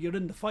is you're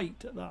in the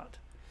fight at that.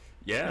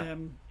 Yeah.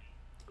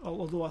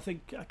 Although I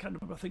can't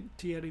remember. I think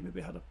Thierry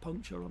maybe had a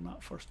puncture on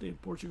that first day in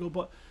Portugal,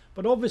 but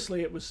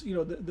obviously it was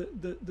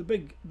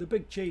the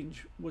big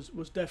change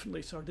was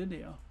definitely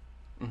Sardinia,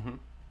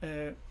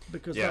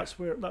 because that's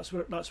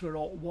where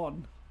Ott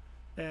won.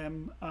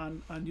 And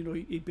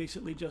he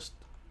basically just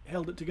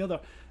held it together.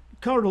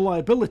 Car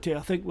reliability,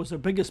 I think, was their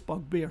biggest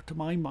bugbear to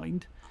my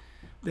mind.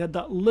 They had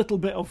that little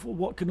bit of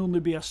what can only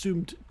be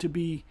assumed to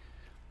be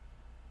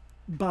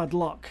bad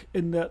luck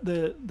in that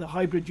the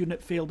hybrid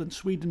unit failed in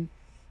Sweden.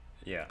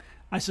 Yeah,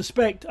 I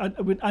suspect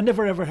I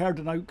never ever heard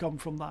an outcome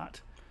from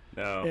that.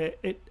 No,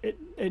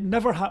 it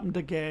never happened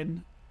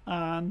again,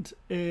 and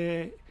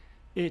it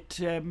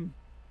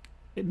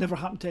never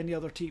happened to any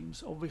other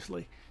teams,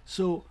 obviously.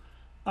 So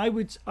I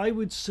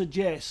would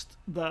suggest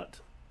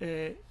that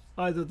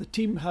either the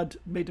team had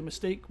made a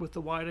mistake with the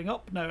wiring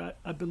up. Now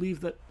I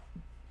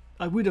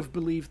would have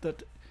believed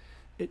that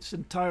it's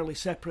entirely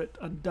separate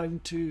and down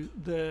to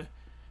the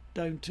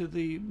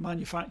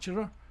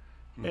manufacturer,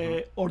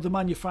 or the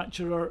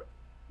manufacturer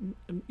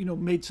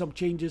made some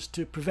changes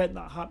to prevent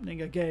that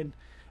happening again.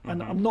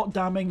 And I'm not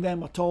damning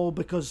them at all,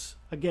 because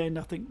again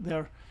I think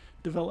their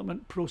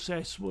development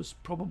process was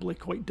probably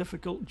quite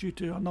difficult due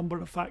to a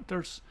number of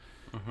factors.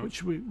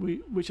 Which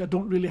I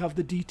don't really have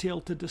the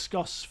detail to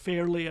discuss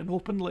fairly and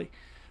openly,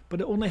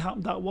 but it only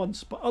happened that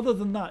once. But other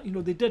than that,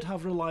 they did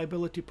have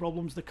reliability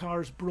problems. The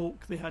cars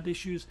broke. They had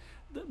issues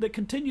that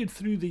continued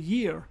through the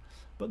year,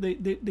 but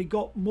they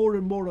got more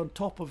and more on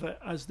top of it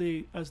as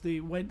they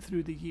went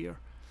through the year.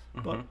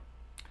 But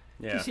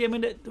yeah, you see, I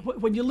mean,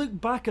 when you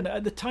look back on it,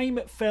 at the time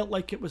it felt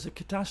like it was a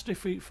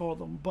catastrophe for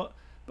them. But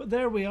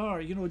there we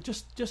are.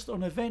 Just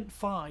on event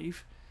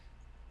 5.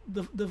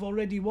 They've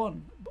already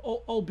won,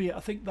 albeit I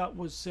think that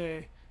was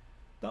I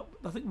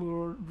think we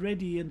were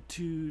ready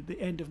into the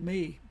end of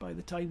May by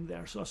the time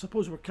there, so I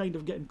suppose we're kind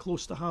of getting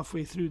close to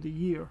halfway through the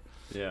year.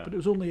 Yeah. But it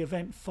was only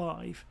event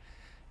 5,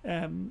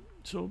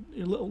 so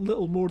a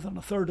little more than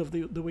a third of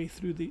the way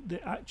through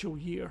the actual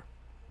year.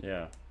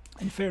 Yeah.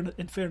 In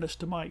fairness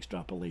to my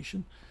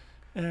extrapolation,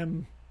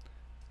 so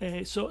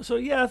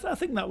yeah, I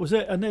think that was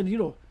it. And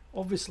then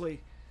obviously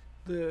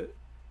the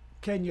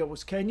Kenya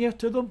was Kenya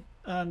to them.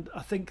 And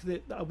I think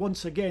that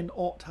once again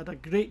Ott had a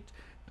great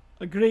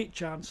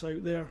chance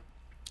out there,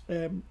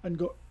 and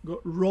got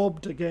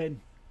robbed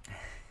again.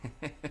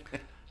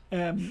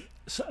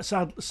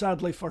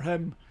 Sadly for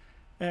him,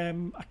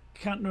 I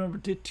can't remember.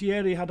 Did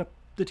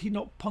he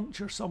not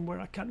puncture somewhere?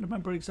 I can't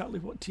remember exactly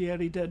what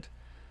Thierry did.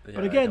 Yeah,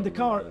 but again, the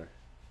car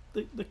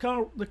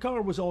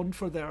was on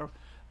for there.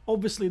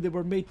 Obviously, they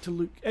were made to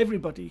look.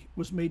 Everybody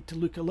was made to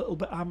look a little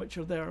bit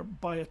amateur there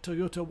by a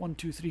Toyota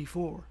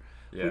 1234.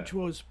 Yeah. Which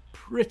was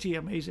pretty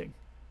amazing.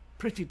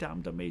 pretty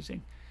damned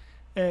amazing.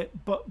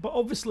 But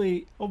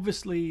obviously,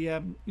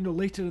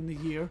 later in the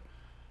year,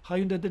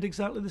 Honda did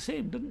exactly the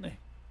same, didn't they?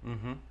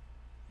 Mm-hmm.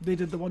 They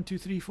did the 1, 2,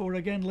 3, 4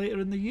 again later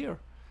in the year.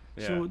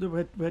 Yeah. So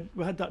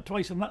we had that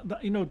twice, and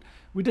that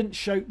we didn't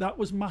shout that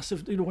was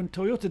massive. When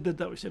Toyota did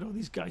that, we said, "Oh,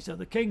 these guys are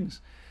the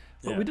kings,"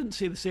 but we didn't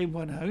say the same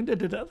when Honda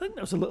did it. I think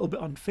that was a little bit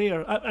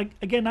unfair.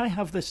 I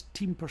have this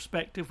team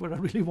perspective where I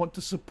really want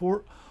to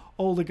support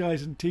all the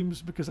guys in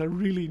teams because I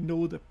really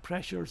know the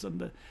pressures and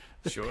the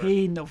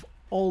pain of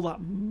all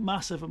that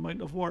massive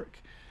amount of work,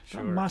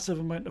 that massive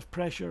amount of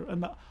pressure,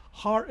 and that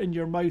heart in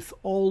your mouth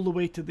all the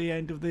way to the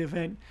end of the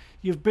event.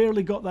 You've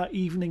barely got that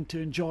evening to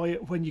enjoy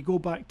it when you go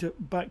back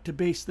to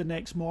base the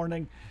next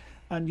morning,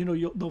 and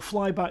they'll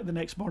fly back the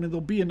next morning.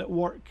 They'll be in at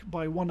work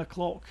by 1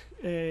 o'clock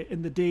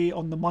in the day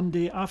on the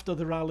Monday after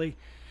the rally,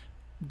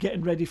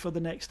 getting ready for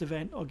the next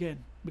event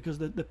again because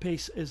the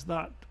pace is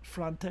that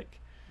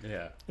frantic.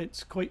 Yeah,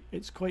 it's quite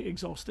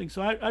exhausting.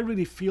 So I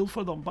really feel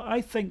for them, but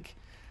I think.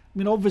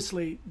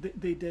 Obviously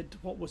they did.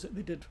 What was it?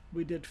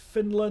 We did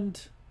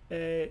Finland,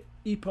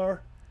 Ypres,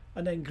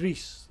 and then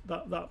Greece.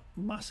 That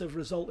massive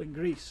result in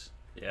Greece.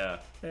 Yeah.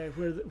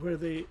 Where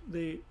they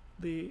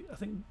I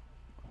think,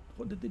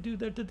 what did they do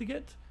there? Did they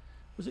get?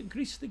 Was it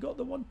Greece? They got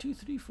the 1, 2,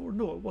 3, 4.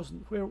 No, it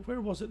wasn't.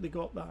 Where was it? They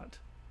got that.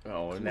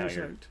 Oh, now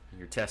you're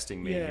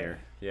testing me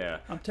here. Yeah,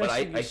 I'm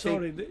testing you.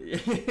 Sorry.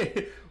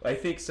 I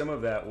think some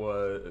of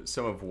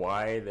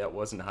why that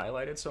wasn't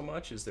highlighted so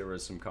much is there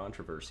was some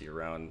controversy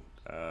around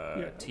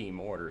team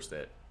orders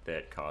that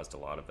caused a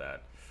lot of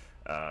that.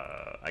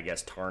 I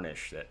guess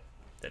tarnish that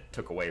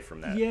took away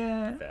from that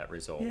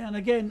result. Yeah, and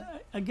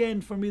again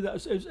for me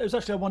that it was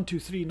actually a 1, 2,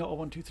 3, not a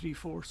 1, 2, 3,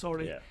 4.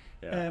 Sorry.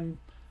 Yeah.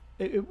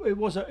 It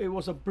was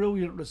a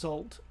brilliant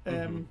result.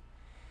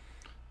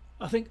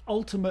 I think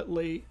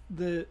ultimately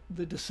the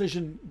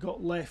decision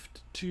got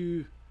left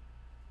to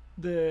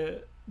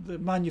the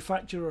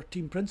manufacturer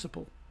team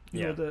principal,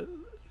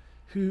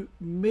 who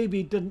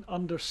maybe didn't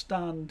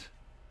understand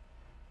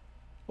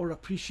or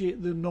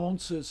appreciate the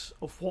nuances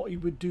of what he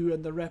would do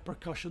and the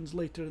repercussions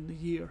later in the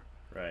year.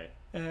 Right.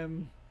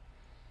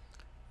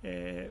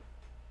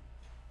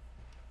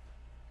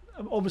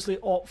 Obviously,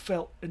 Ott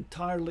felt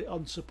entirely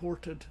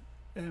unsupported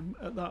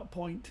at that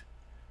point.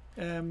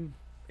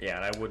 Yeah,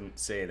 and I wouldn't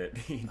say that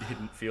he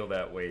didn't feel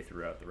that way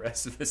throughout the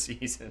rest of the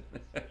season.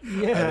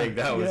 Yeah, I think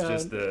that was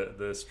just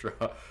the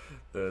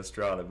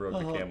straw that broke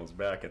the camel's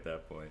back at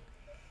that point.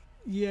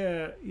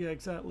 Yeah,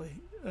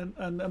 exactly.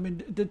 And I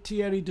mean, did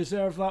Thierry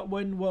deserve that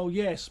win? Well,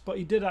 yes, but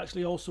he did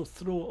actually also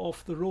throw it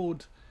off the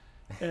road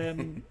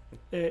in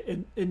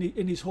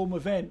his home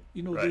event.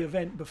 The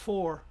event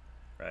before.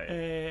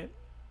 Right.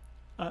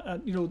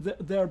 And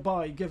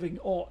thereby giving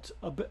Ott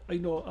a bit,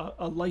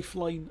 a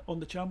lifeline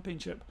on the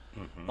championship.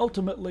 Mm-hmm.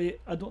 Ultimately,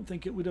 I don't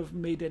think it would have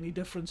made any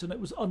difference, and it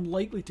was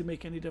unlikely to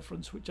make any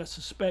difference, which I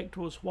suspect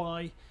was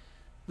why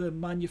the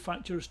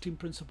manufacturer's team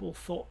principal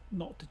thought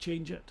not to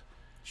change it.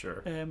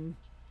 Sure.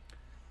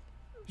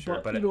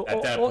 But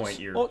at that point,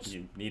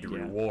 you need to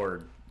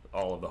reward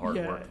all of the hard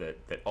work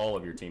that all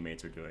of your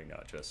teammates are doing,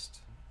 not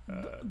just.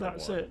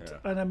 That's it. Yeah.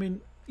 And I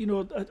mean,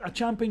 a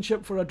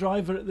championship for a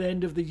driver at the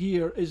end of the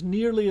year is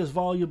nearly as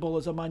valuable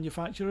as a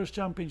manufacturer's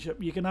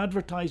championship. You can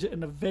advertise it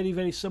in a very,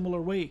 very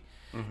similar way,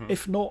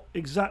 if not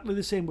exactly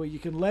the same way. You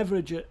can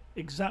leverage it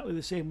exactly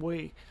the same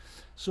way.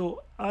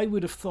 So I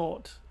would have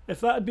thought, if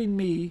that had been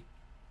me,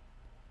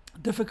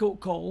 difficult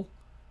call.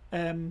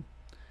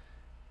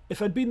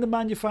 If I'd been the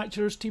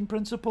manufacturer's team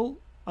principal,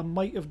 I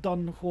might have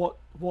done what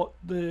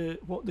the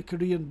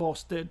Korean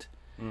boss did.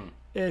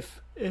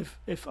 If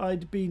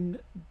I'd been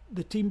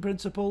the team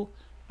principal,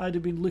 I'd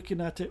have been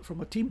looking at it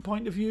from a team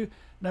point of view.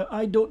 Now,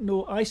 I don't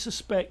know. I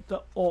suspect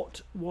that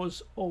Ott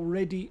was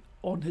already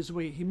on his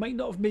way. He might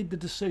not have made the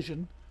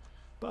decision,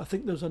 but I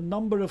think there's a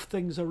number of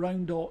things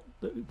around Ott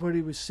where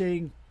he was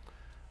saying,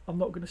 I'm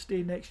not going to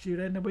stay next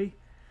year anyway.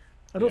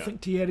 I don't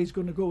think Thierry's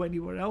going to go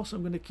anywhere else.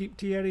 I'm going to keep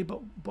Thierry,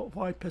 but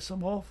why piss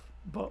him off?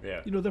 But,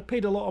 they're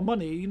paid a lot of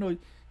money.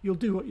 You'll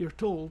do what you're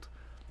told.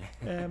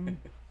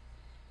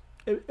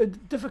 A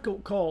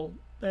difficult call.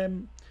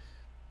 In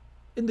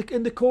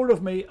the core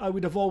of me, I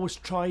would have always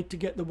tried to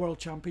get the World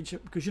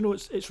Championship because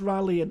it's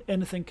rally and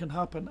anything can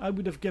happen. I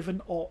would have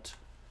given Ott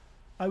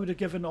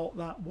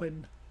that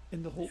win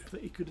in the hope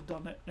that he could have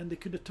done it, and they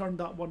could have turned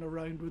that one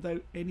around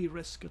without any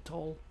risk at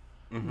all.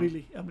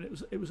 Really, I mean,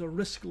 it was a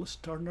riskless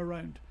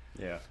turnaround.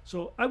 Yeah.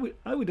 So I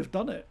would have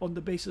done it on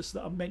the basis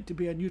that I'm meant to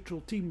be a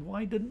neutral team.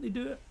 Why didn't they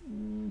do it?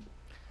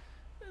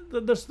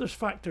 There's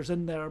factors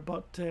in there,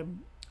 but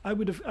I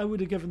would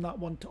have given that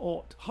one to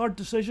Ott. Hard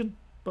decision,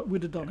 but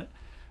would have done it.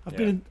 I've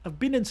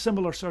been in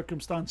similar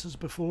circumstances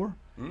before,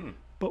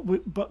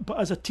 but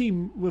as a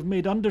team we've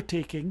made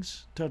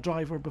undertakings to a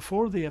driver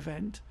before the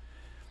event.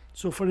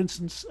 So, for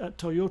instance, at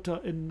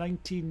Toyota in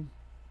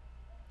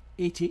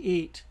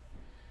 1988.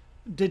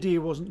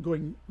 Didier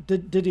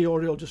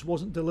Auriol just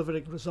wasn't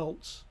delivering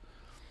results,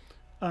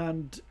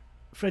 and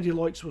Freddie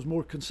Leutz was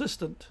more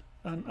consistent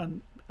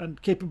and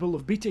capable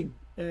of beating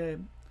Didier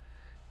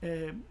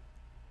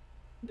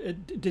in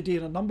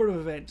a number of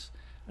events.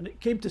 and it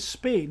came to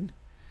Spain.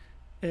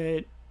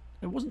 It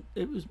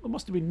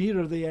must have been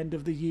nearer the end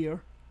of the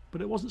year,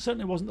 but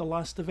certainly wasn't the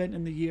last event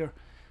in the year.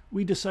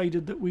 We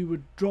decided that we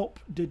would drop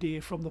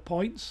Didier from the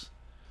points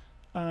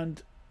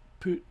and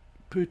put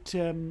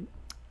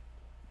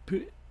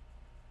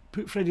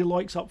Freddie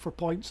Loix up for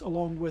points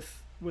along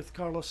with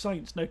Carlos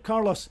Sainz. Now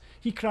Carlos,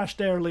 he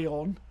crashed early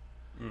on,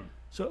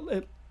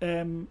 so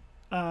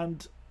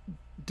and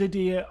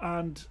Didier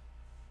and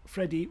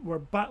Freddie were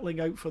battling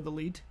out for the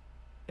lead,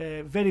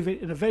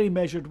 very in a very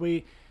measured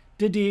way.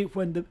 Didier,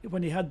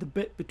 when he had the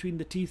bit between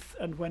the teeth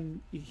and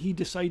when he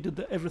decided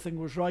that everything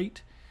was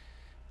right,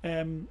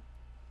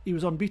 he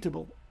was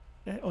unbeatable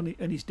on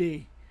his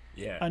day.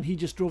 Yeah. And he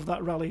just drove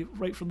that rally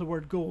right from the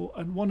word go.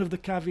 And one of the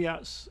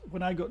caveats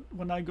when I got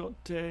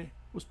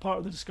was part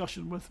of the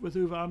discussion with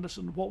Uwe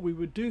Anderson what we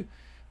would do,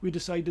 we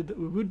decided that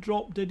we would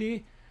drop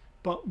Didier,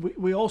 but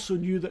we also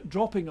knew that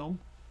dropping him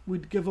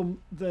would give him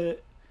the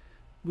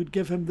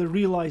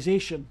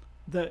realization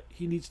that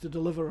he needs to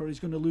deliver or he's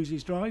going to lose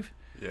his drive.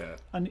 Yeah.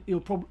 And he'll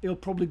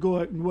probably go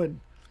out and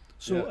win.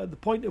 So at the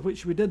point at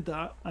which we did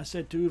that, I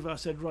said to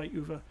Uwe, right,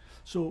 Uwe,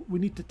 so we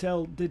need to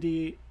tell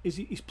Didier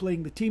he's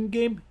playing the team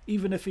game,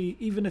 even if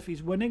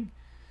he's winning.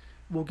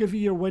 We'll give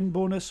you your win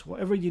bonus,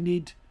 whatever you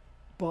need,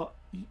 but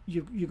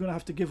you're going to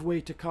have to give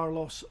way to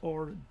Carlos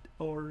or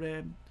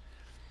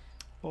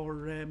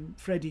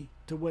Freddie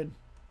to win.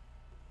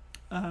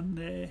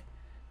 And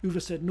Uwe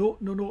said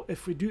no.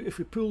 If we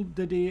pull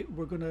Didier,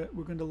 we're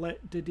gonna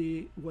let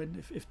Didier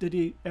win. If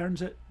Didier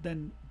earns it,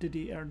 then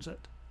Didier earns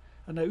it.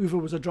 And now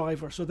Uwe was a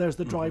driver, so there's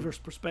the driver's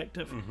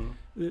perspective.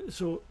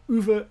 So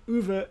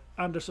Uwe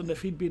Anderson,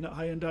 if he'd been at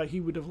Hyundai, he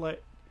would have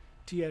let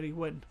Thierry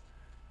win.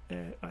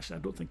 Actually, I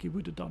don't think he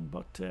would have done,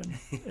 but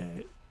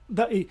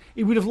that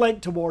he would have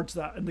lent towards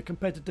that in the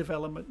competitive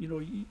element. You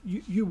know,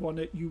 you won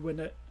it, you win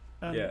it,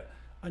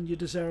 and you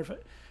deserve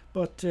it.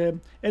 But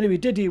anyway,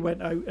 Didier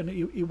went out and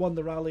he won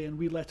the rally, and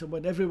we let him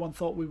win. Everyone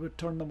thought we would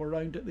turn them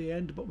around at the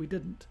end, but we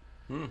didn't.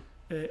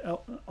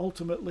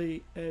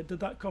 Ultimately, did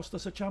that cost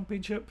us a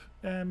championship?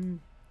 I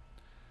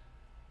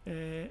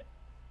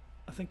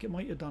think it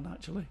might have done,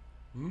 actually.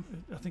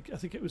 I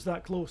think it was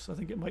that close. I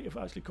think it might have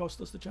actually cost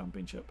us the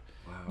championship.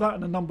 Wow. That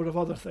and a number of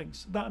other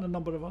things.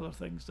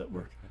 That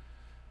were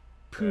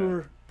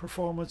poor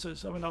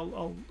performances. I mean,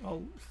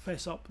 I'll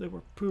fess up. They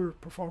were poor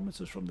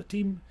performances from the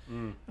team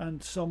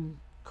and some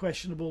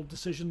questionable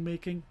decision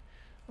making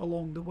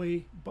along the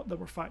way, but there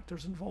were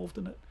factors involved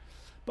in it.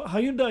 But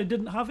Hyundai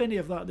didn't have any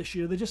of that this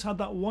year. They just had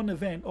that one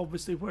event,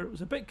 obviously, where it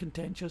was a bit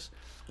contentious.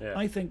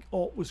 I think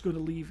Ott was going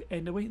to leave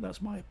anyway.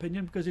 That's my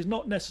opinion, because he's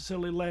not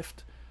necessarily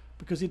left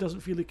because he doesn't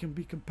feel he can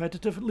be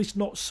competitive, at least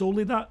not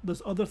solely that.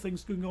 There's other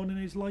things going on in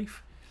his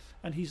life,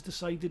 and he's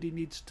decided he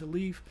needs to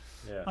leave.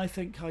 I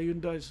think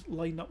Hyundai's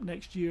lineup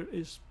next year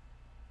is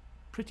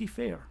pretty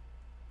fair.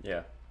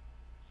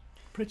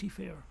 Pretty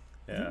fair.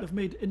 I think they've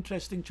made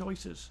interesting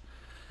choices.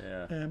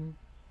 The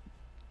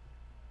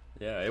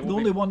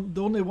only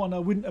one I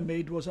wouldn't have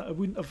made was that I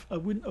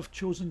wouldn't have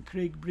chosen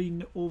Craig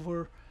Breen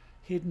over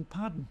Hayden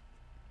Paddon.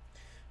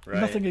 Right.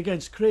 Nothing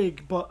against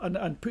Craig, but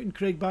and putting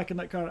Craig back in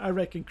that car, I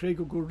reckon Craig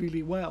will go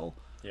really well.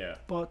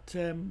 But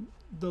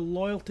the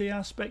loyalty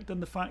aspect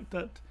and the fact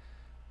that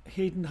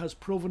Hayden has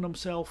proven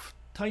himself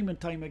time and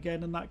time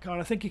again in that car,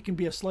 I think he can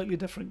be a slightly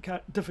different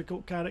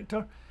difficult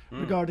character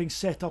regarding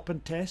setup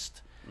and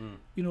test.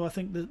 You know, I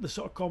think the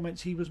sort of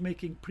comments he was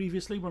making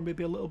previously were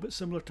maybe a little bit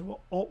similar to what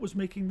Ott was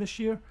making this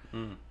year,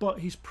 but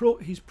he's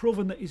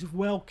proven that he's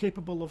well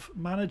capable of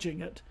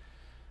managing it.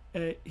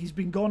 He's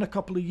been gone a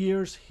couple of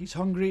years. He's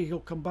hungry. He'll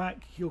come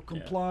back. He'll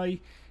comply.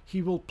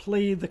 He will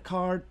play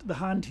the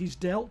hand he's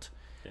dealt,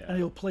 and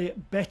he'll play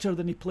it better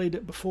than he played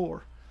it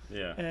before.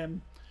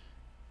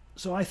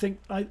 So I think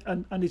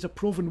and he's a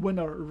proven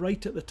winner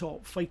right at the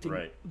top,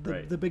 fighting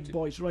the big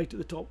boys right at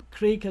the top.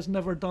 Craig has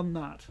never done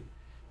that.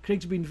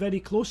 Craig's been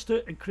very close to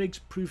it, and Craig's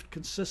proved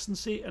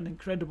consistency and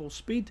incredible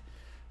speed.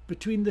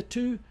 Between the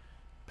two,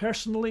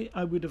 personally,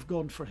 I would have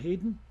gone for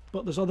Hayden,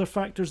 but there's other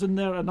factors in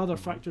there and other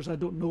factors I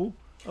don't know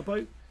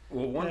about.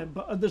 Well,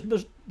 but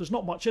there's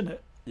not much in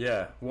it.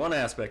 One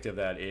aspect of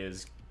that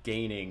is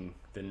gaining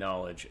the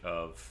knowledge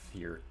of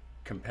your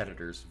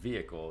competitor's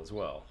vehicle as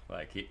well.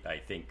 Like I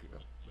think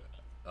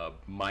a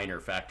minor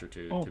factor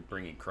to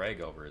bringing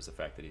Craig over is the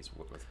fact that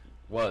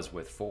was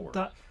with Ford.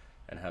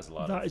 And has a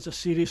lot that is a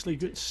seriously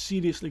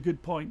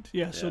good point.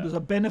 So there's a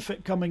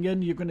benefit coming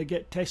in. You're going to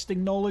get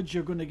testing knowledge.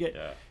 You're going to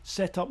get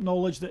setup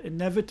knowledge that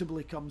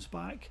inevitably comes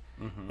back.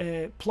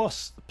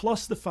 Plus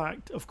the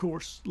fact, of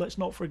course, let's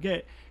not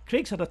forget,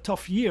 Craig's had a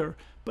tough year,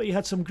 but he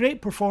had some great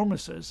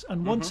performances.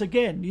 And once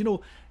again, you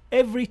know,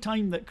 every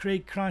time that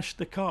Craig crashed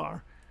the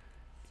car,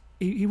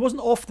 he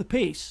wasn't off the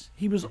pace.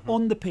 He was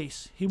on the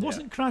pace. He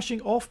wasn't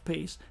crashing off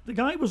pace. The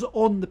guy was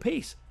on the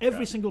pace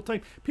every single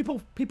time.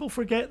 People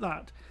forget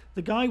that.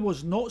 The guy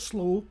was not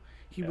slow.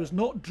 He was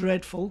not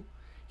dreadful.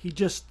 He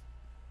just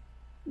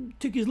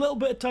took his little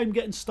bit of time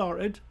getting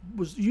started,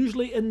 was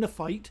usually in the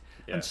fight,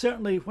 and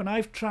certainly when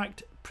I've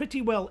tracked pretty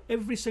well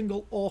every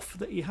single off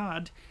that he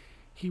had,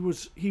 he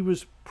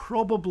was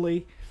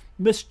probably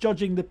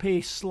misjudging the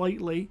pace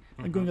slightly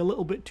and going a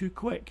little bit too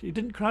quick. He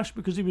didn't crash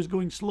because he was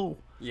going slow,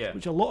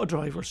 which a lot of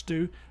drivers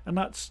do, and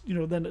that's,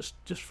 then it's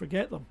just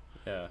forget them.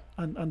 Yeah.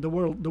 And the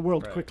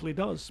world quickly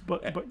does.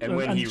 But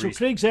so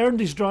Craig's earned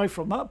his drive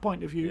from that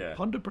point of view,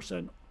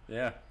 100%.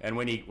 Yeah, and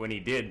when he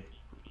did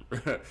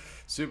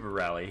Super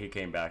Rally, he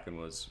came back and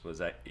was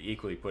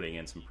equally putting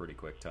in some pretty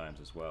quick times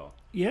as well.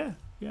 Yeah.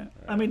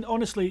 I mean,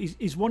 honestly,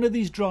 he's one of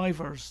these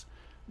drivers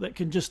that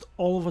can just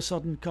all of a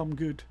sudden come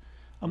good.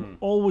 I'm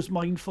always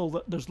mindful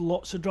that there's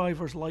lots of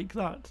drivers like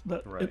that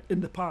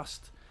in the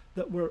past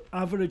that were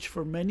average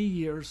for many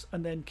years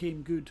and then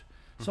came good.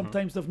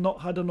 Sometimes they've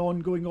not had an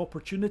ongoing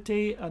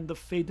opportunity and they've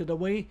faded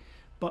away,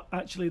 but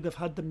actually they've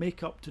had the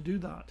makeup to do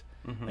that.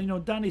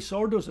 And Danny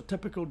Sordo's a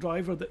typical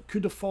driver that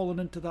could have fallen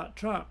into that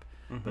trap,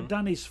 but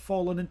Danny's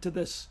fallen into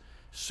this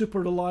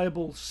super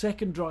reliable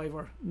second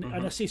driver, and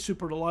I say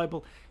super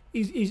reliable.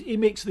 He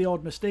makes the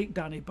odd mistake,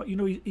 Danny, but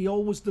he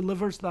always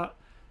delivers that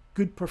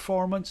good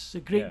performance.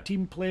 He's a great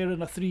team player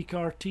in a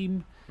 3-car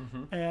team.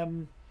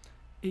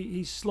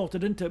 He's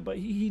slotted into it, but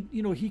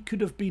he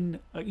could have been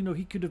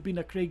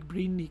a Craig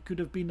Breen, he could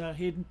have been a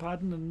Hayden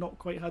Paddon and not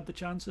quite had the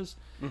chances.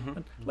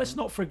 And let's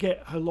not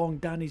forget how long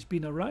Danny's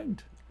been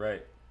around.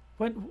 Right.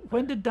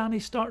 When did Danny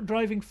start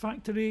driving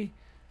factory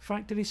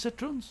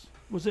Citroens?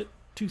 Was it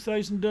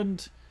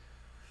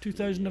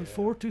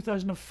 2004,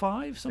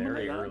 2005, something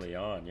Very like that? early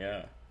on,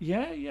 yeah.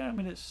 Yeah. I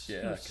mean, it's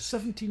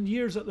 17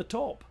 years at the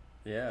top.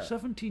 Yeah.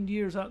 17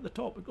 years at the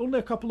top. Only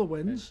a couple of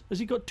wins. Has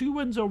he got 2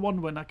 wins or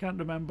 1 win? I can't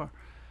remember.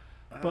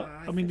 But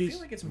I mean, feel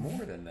like it's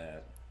more than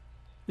that.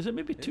 Is it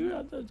maybe 2?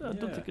 I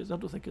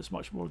don't think it's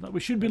much more than that. We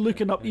should be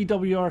looking up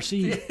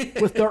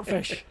EWRC with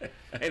Dirtfish.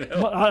 I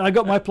know. I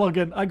got my plug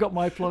in. Oh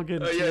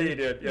yeah, you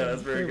did. Yeah,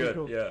 that's very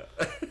good.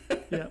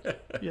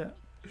 Yeah.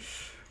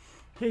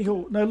 Hey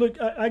ho! Now look,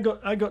 I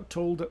got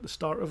told at the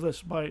start of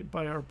this by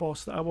our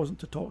boss that I wasn't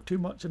to talk too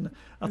much, and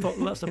I thought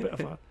that's a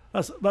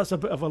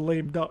bit of a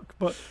lame duck.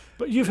 But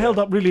you've held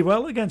up really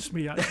well against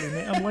me, actually,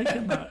 mate. I'm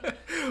liking that.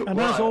 And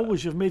as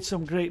always, you've made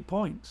some great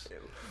points.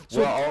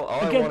 So, all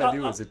I want to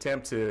do is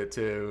attempt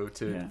to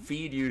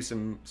feed you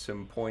some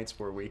points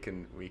where we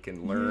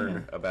can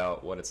learn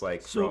about what it's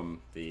like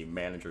from the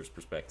manager's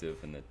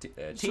perspective and the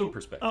team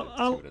perspective. To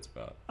see what it's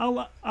about.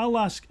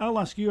 I'll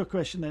ask you a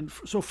question then.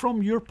 So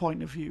from your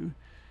point of view,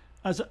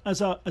 as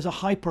a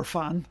hyper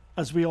fan,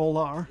 as we all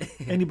are,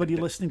 anybody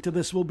listening to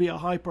this will be a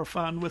hyper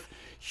fan with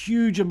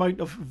huge amount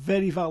of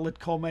very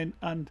valid comment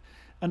and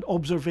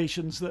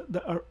observations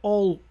that are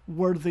all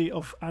worthy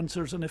of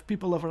answers. And if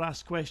people ever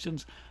ask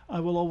questions, I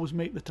will always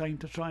make the time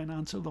to try and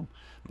answer them.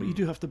 But you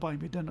do have to buy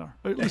me dinner,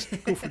 or at least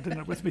go for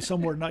dinner with me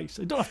somewhere nice.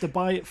 You don't have to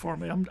buy it for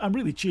me. I'm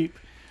really cheap,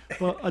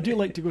 but I do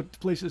like to go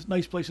to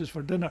nice places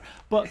for dinner.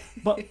 But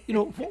what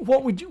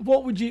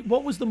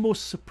was the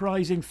most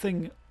surprising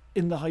thing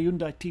in the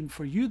Hyundai team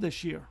for you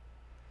this year?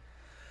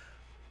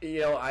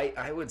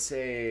 I would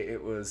say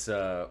it was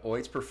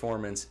Oit's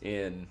performance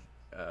in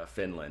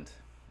Finland.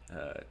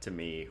 To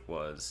me,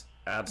 was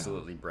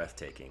absolutely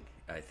breathtaking.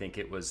 I think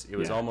it was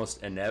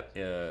almost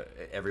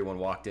everyone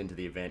walked into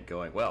the event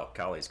going, well,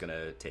 Kali's going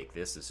to take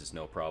this. This is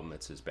no problem.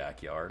 It's his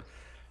backyard.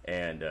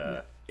 And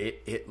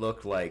it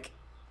looked like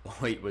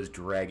Oit was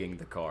dragging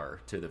the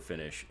car to the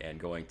finish and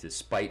going to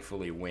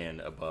spitefully win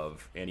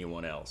above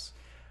anyone else.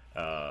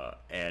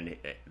 And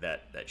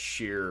that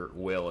sheer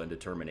will and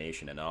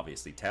determination and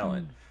obviously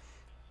talent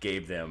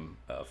gave them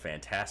a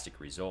fantastic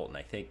result. And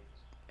I think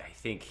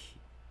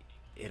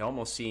it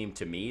almost seemed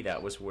to me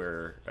that was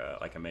where,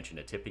 like I mentioned,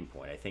 a tipping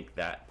point. I think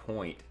that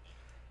point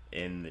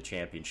in the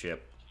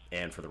championship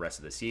and for the rest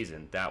of the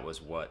season, that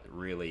was what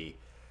really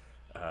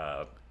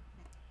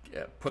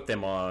put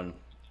the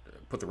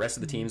rest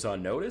of the teams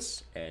on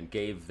notice and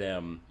gave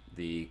them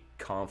the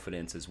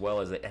confidence, as well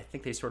as I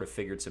think they sort of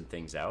figured some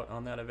things out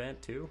on that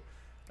event too,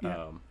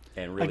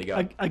 and really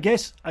I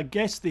guess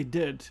they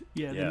did.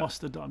 Yeah, they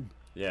must have done.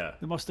 Yeah,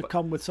 they must have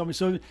come with something.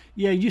 So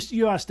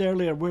you asked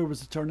earlier where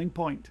was the turning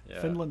point?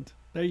 Finland.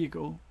 There you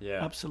go.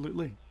 Yeah,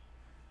 absolutely.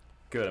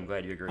 Good. I'm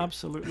glad you agree.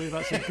 Absolutely,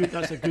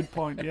 that's a good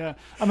point. Yeah,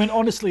 I mean,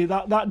 honestly,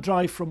 that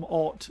drive from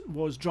Ott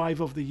was drive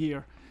of the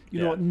year.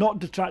 Not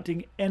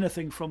detracting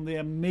anything from the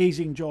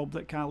amazing job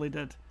that Kali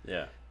did.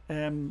 Yeah.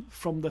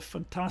 From the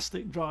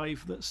fantastic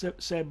drive that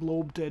Seb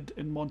Loeb did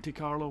in Monte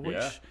Carlo,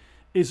 which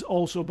is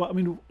also. But I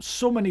mean,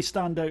 so many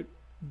standout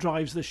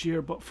drives this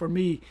year. But for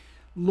me,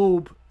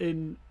 Loeb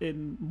in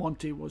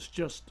Monte was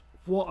just.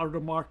 What a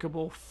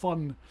remarkable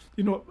fun!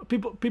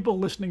 People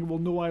listening will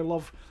know I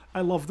love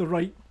the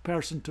right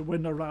person to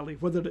win a rally,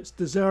 whether it's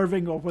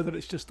deserving or whether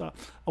it's just a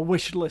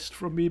wish list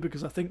from me,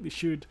 because I think they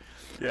should.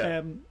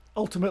 Yeah.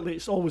 Ultimately,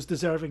 it's always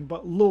deserving.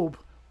 But Loeb,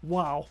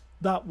 wow,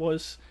 that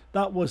was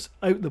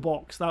out the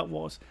box. That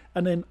was,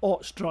 and then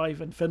Ott's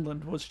drive in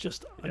Finland was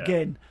just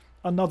again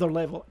another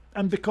level.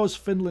 And because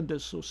Finland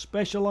is so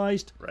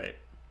specialised, right?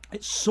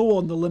 It's so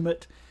on the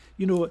limit.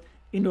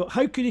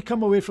 How could you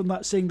come away from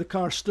that saying the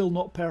car's still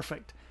not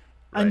perfect?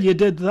 And you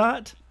did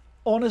that,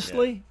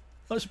 honestly,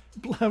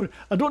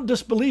 I don't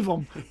disbelieve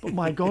him, but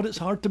my God, it's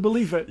hard to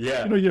believe it.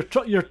 Yeah.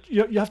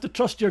 You have to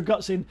trust your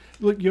gut saying,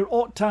 look, you're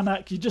Ott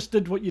Tanak, you just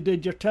did what you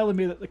did. You're telling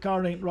me that the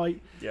car ain't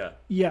right. Yeah.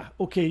 Yeah.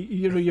 Okay.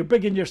 You're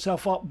bigging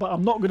yourself up, but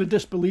I'm not going to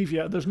disbelieve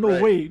you. There's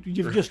no way.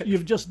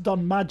 You've just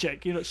done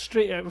magic.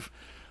 Straight out of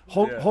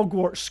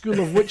Hogwarts School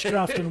of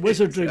Witchcraft and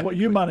Wizardry, what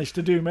you managed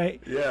to do,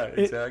 mate. Yeah,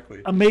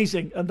 exactly.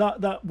 Amazing. And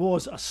that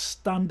was a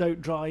standout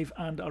drive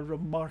and a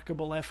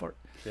remarkable effort.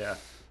 Yeah.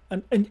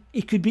 And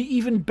he could be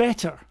even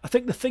better. I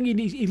think the thing he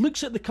needs, he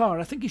looks at the car,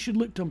 I think he should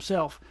look to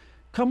himself.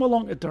 Come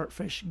along to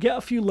Dirtfish, get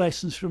a few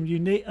lessons from you,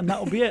 Nate, and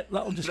that'll be it.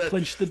 That'll just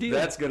clinch the deal.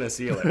 That's going to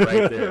seal it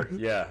right there.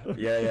 Yeah.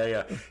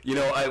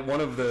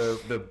 One of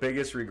the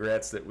biggest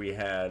regrets that we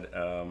had,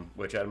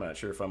 which I'm not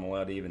sure if I'm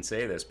allowed to even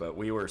say this, but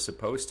we were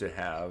supposed to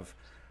have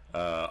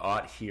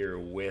Ott here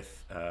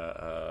with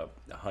a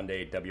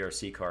Hyundai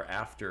WRC car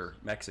after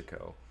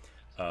Mexico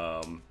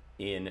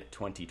in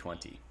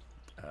 2020.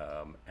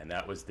 And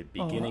that was the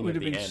beginning of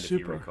the end, if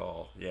you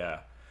recall. Yeah.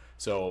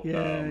 So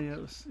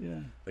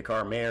the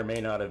car may or may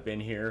not have been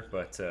here,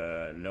 but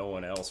no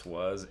one else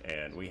was,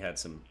 and we had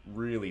some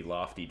really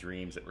lofty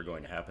dreams that were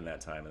going to happen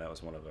that time, and that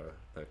was one of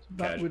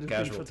the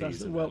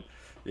casualties. Well,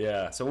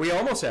 yeah, so we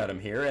almost had him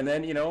here, and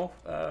then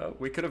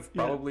we could have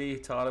probably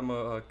taught him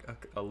a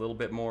little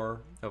bit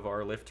more of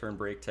our lift, turn,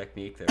 brake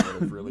technique that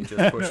would have really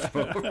just pushed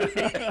him over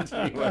the edge.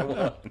 And he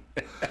won.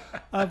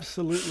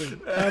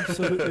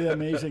 Absolutely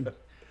amazing.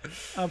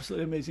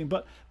 Absolutely amazing,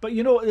 but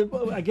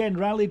again,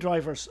 rally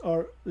drivers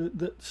are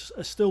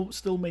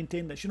still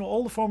maintain this.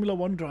 All the Formula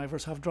One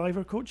drivers have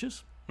driver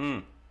coaches.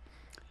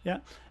 Yeah,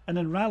 and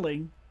in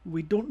rallying,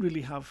 we don't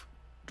really have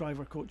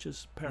driver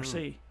coaches per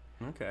se.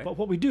 Okay. But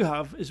what we do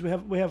have is we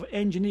have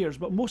engineers,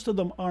 but most of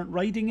them aren't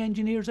riding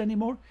engineers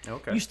anymore.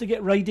 Okay. Used to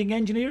get riding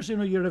engineers.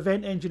 Your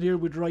event engineer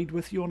would ride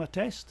with you on a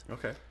test.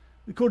 Okay.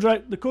 The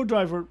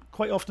co-driver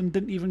quite often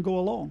didn't even go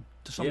along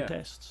to some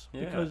tests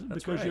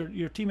because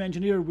your team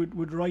engineer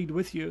would ride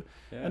with you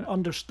and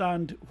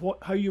understand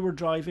how you were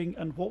driving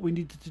and what we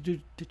needed to do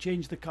to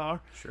change the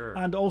car,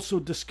 and also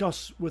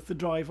discuss with the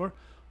driver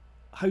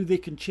how they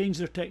can change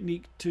their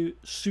technique to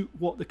suit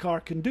what the car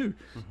can do.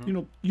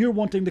 You're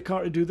wanting the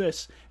car to do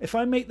this. If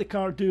I make the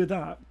car do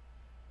that,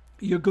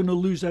 you're going to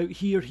lose out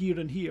here,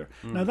 and here.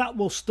 Now that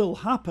will still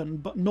happen,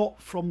 but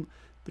not from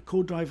the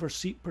co-driver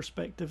seat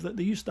perspective that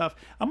they used to have.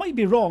 I might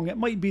be wrong. It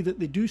might be that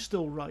they do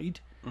still ride,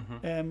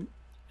 and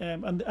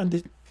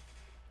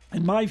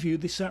in my view,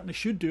 they certainly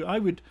should do. I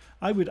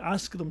would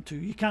ask them to.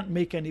 You can't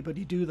make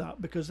anybody do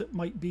that because it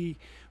might be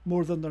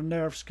more than their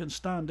nerves can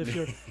stand.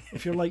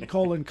 If you're like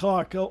Colin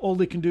Clark, all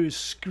they can do is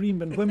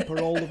scream and whimper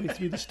all the way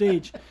through the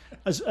stage,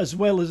 as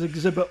well as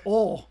exhibit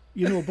awe.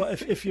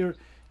 But if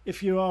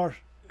you are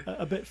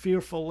a bit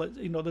fearful,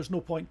 there's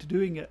no point to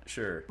doing it.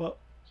 Sure.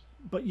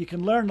 But you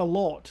can learn a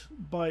lot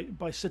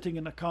by sitting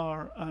in a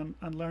car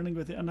and learning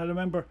with it. And I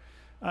remember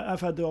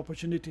I've had the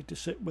opportunity to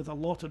sit with a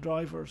lot of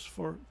drivers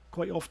for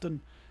quite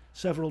often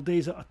several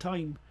days at a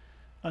time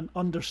and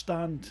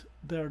understand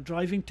their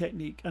driving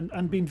technique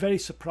and being very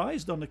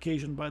surprised on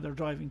occasion by their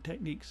driving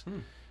techniques.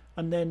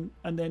 And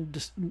then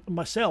just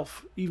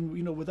myself,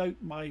 even without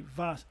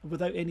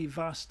any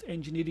vast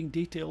engineering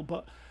detail,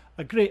 but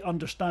a great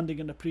understanding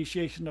and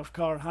appreciation of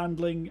car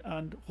handling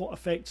and what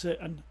affects it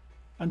and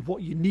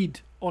what you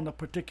need on a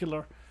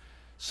particular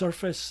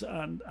surface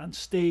and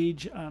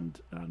stage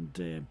and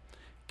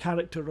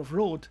character of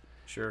road.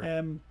 Sure.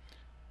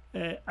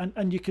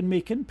 And you can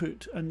make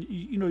input, and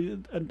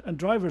and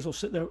drivers will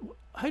sit there.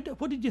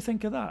 What did you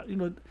think of that?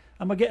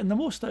 Am I getting the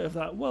most out of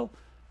that? Well,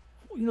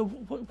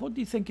 what do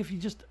you think if you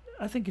just?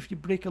 I think if you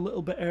brake a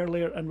little bit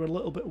earlier and we're a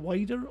little bit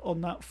wider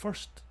on that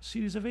first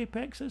series of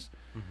apexes,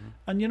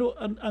 and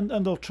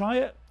and they'll try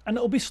it, and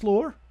it'll be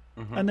slower.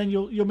 And then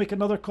you'll make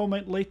another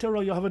comment later,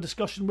 or you'll have a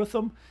discussion with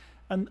them,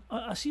 and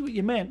I see what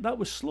you meant. That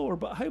was slower,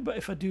 but how about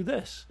if I do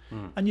this?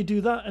 And you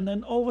do that, and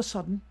then all of a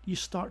sudden you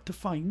start to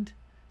find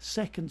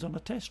seconds on a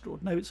test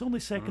road. Now it's only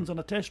seconds on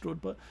a test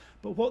road, but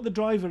what the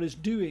driver is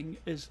doing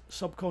is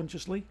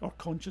subconsciously or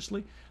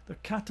consciously they're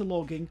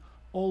cataloguing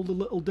all the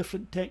little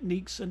different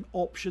techniques and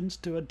options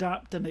to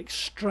adapt and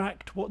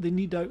extract what they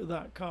need out of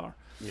that car.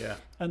 Yeah.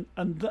 And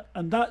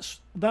that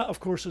of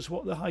course is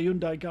what the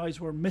Hyundai guys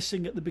were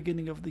missing at the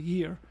beginning of the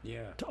year.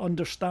 Yeah. To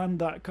understand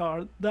that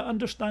car. That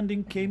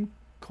understanding came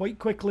quite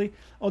quickly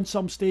on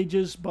some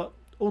stages, but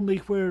only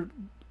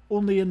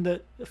in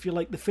the, if you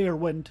like, the fair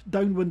wind.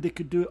 Downwind they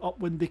could do it,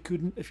 upwind they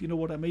couldn't, if you know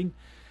what I mean.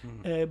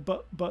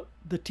 But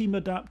the team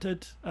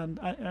adapted, and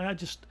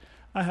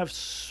I have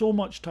so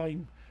much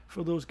time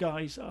for those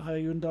guys at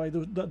Hyundai,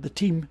 the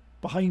team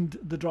behind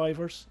the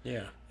drivers.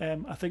 Yeah.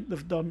 I think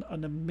they've done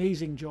an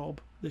amazing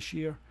job this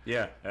year.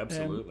 Yeah,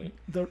 absolutely.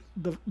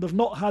 They've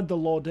not had the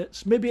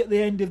laudits. Maybe at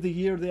the end of the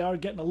year they are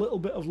getting a little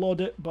bit of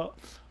laudit, but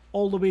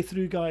all the way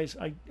through, guys,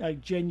 I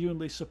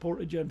genuinely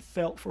supported you and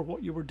felt for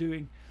what you were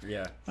doing.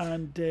 Yeah.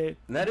 And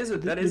that is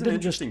an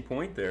interesting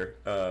point there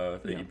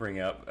that you bring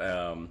up.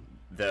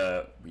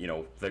 The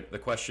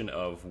question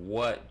of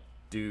what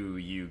do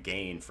you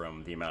gain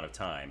from the amount of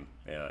time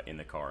in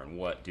the car, and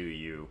what do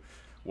you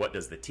what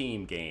does the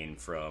team gain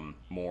from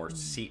more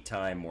seat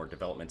time, more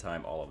development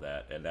time, all of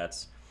that. And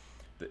that's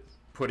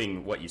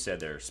putting what you said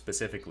there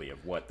specifically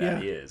of what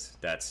that is.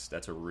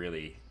 That's a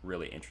really,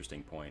 really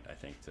interesting point, I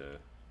think,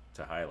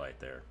 to highlight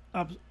there.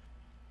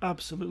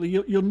 Absolutely,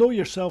 you'll know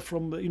yourself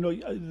from the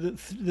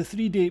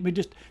 3-day. I mean,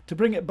 just to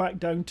bring it back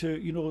down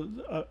to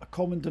a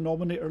common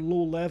denominator,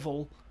 low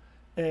level,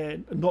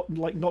 not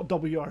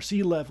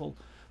WRC level,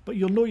 but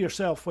you'll know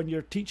yourself when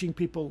you're teaching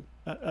people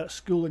at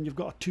school and you've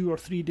got a 2 or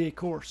 3 day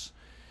course.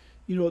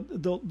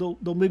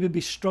 They'll maybe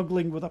be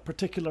struggling with a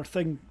particular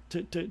thing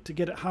to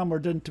get it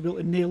hammered in, to be able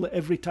to nail it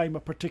every time, a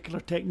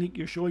particular technique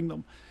you're showing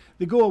them.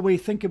 They go away,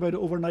 think about it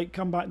overnight,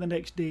 come back the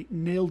next day,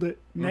 nailed it,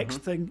 next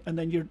thing, and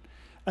then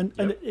and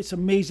it's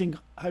amazing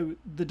how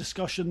the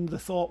discussion, the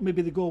thought,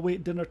 maybe they go away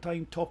at dinner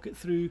time, talk it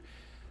through,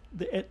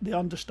 the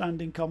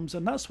understanding comes,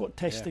 and that's what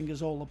testing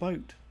is all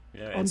about.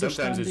 Yeah, and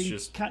sometimes it's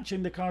just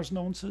catching the car's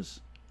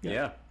nonsense.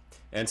 Yeah,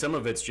 and some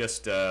of it's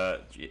just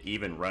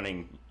even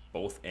running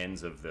both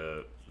ends of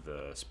the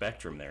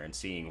spectrum there and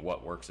seeing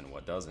what works and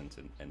what doesn't,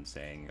 and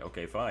saying,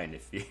 okay, fine,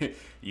 if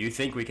you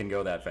think we can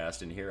go that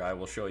fast in here, I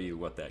will show you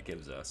what that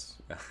gives us,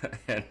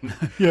 and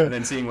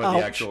then seeing what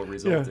the actual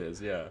result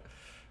is. Yeah.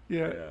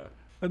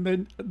 And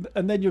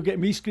then you'll get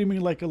me screaming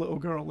like a little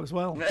girl as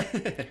well.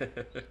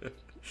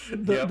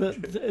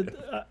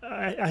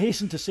 I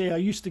hasten to say, I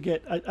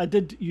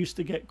did used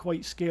to get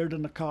quite scared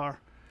in the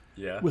car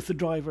with the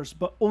drivers,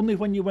 but only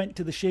when you went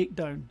to the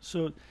shakedown.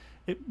 So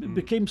it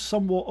became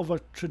somewhat of a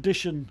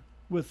tradition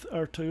with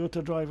our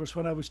Toyota drivers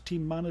when I was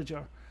team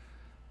manager.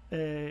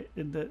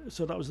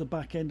 So that was the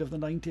back end of the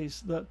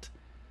 90s. That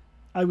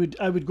I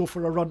would go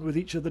for a run with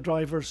each of the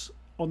drivers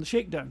on the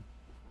shakedown.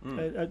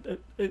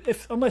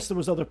 Unless there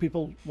was other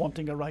people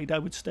wanting a ride, I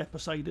would step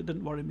aside. It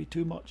didn't worry me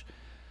too much.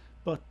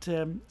 But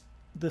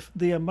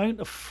the amount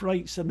of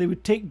frights, and they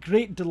would take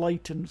great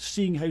delight in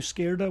seeing how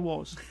scared I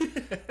was.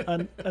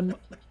 and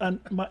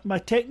my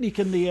technique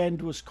in the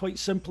end was quite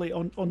simply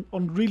on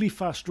really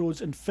fast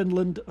roads in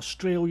Finland,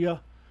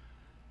 Australia.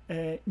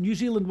 New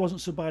Zealand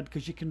wasn't so bad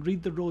because you can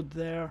read the road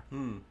there.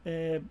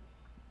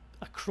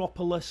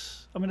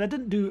 Acropolis. I mean, I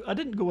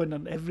didn't go in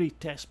on every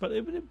test, but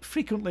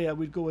frequently I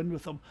would go in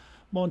with them.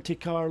 Monte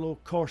Carlo,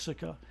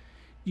 Corsica.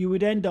 You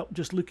would end up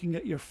just looking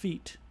at your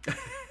feet.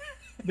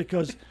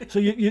 Because so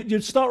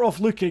you'd start off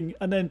looking,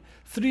 and then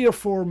 3 or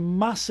 4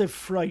 massive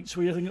frights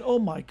where you're thinking, oh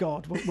my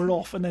God, we're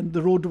off, and then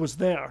the road was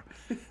there,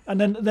 and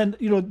then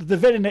the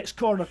very next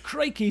corner,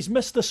 crikey, he's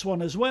missed this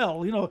one as well.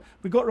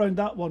 We got around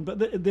that one,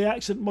 but the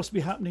accident must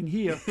be happening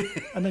here,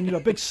 and then a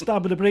big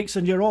stab of the brakes,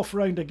 and you're off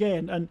round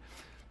again, and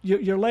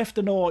you're left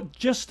in awe.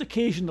 Just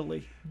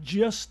occasionally.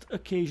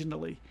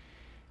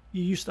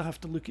 You used to have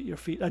to look at your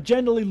feet. I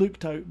generally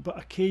looked out, but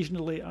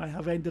occasionally I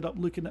have ended up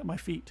looking at my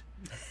feet,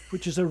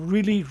 which is a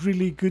really,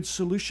 really good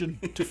solution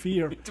to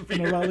fear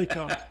in a rally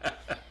car.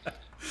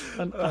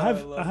 And I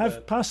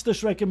have passed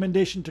this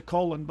recommendation to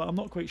Colin, but I'm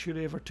not quite sure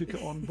he ever took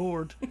it on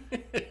board.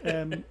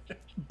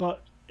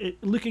 But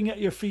looking at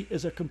your feet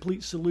is a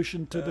complete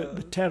solution to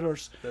the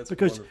terrors,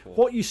 because wonderful.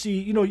 What you see,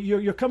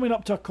 you're coming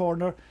up to a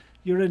corner,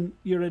 you're in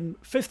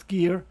 5th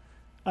gear.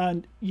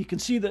 And you can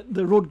see that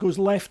the road goes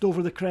left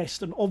over the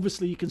crest, and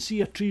obviously you can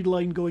see a tree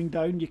line going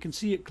down. You can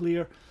see it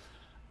clear,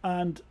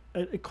 and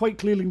quite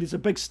clearly there's a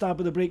big stab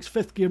of the brakes.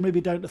 5th gear, maybe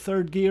down to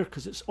 3rd gear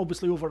because it's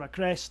obviously over a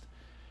crest.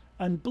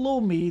 And below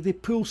me, they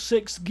pull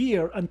 6th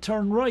gear and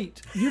turn right.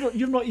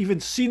 You've not even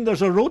seen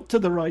there's a road to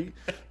the right,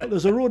 but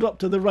there's a road up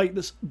to the right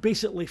that's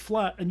basically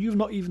flat, and you've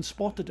not even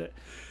spotted it.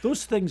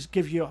 Those things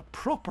give you a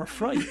proper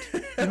fright,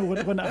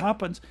 when it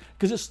happens,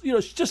 because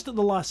it's just at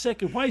the last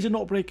second. Why is it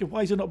not braking?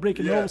 Why is it not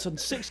braking? And all of a sudden,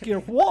 6th gear,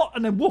 what?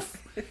 And then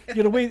woof,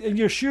 you're away, and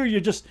you're sure you're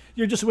just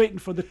waiting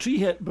for the tree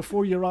hit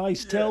before your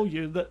eyes tell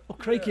you that, oh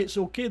crikey, it's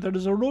okay. There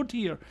is a road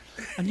here,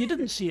 and you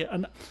didn't see it,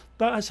 and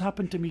that has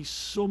happened to me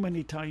so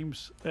many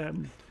times.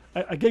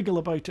 I giggle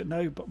about it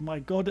now, but my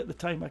God, at the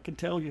time, I can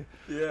tell you.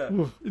 Yeah.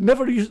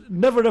 Never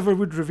ever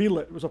would reveal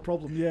it. It was a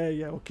problem.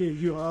 Yeah, okay.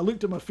 I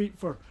looked at my feet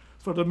for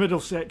the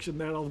middle section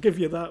there. I'll give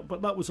you that,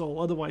 but that was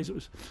all. Otherwise, it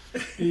was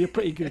you're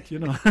pretty good,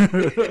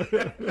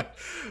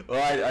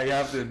 Well, I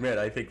have to admit,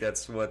 I think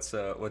that's what's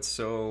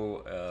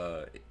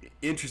so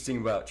interesting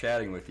about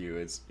chatting with you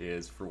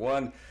is for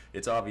one,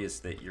 it's obvious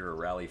that you're a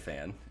rally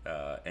fan,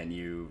 and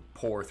you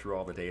pour through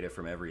all the data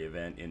from every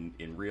event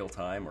in real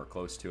time or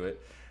close to it.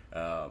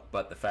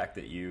 But the fact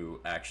that you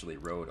actually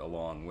rode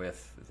along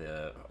with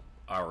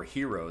our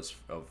heroes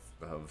of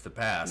the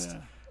past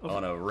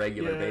on a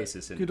regular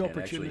basis and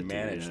actually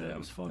manage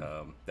them,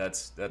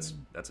 that's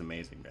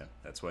amazing, man.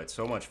 That's why it's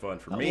so much fun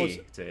for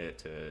me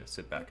to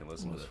sit back and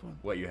listen to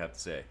what you have to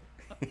say.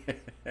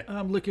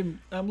 I'm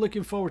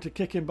looking forward to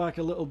kicking back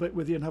a little bit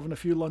with you and having a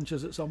few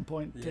lunches at some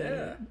point.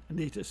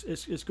 Nate,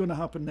 it's going to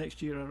happen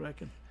next year, I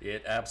reckon.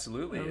 It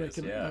absolutely is.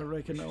 Yeah, I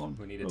reckon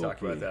we need to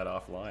talk about that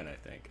offline, I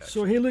think. Actually.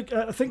 So hey, look,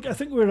 I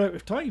think we're out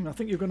of time. I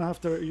think you're going to have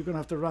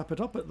to wrap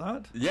it up at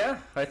that. Yeah,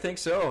 I think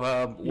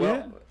so.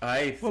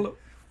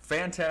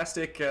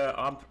 fantastic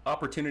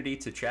opportunity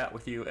to chat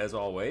with you as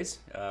always,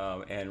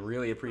 and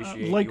really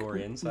appreciate your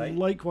insight.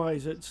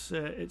 Likewise, it's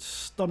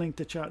stunning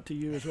to chat to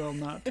you as well,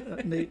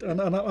 Nate.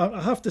 And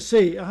I have to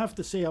say,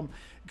 I'm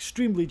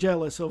extremely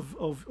jealous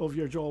of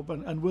your job,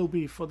 and will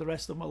be for the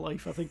rest of my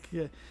life. I think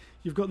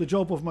you've got the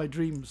job of my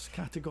dreams,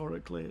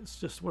 categorically. It's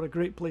just what a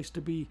great place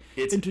to be,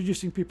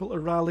 introducing people to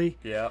rally.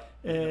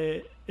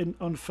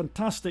 On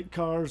fantastic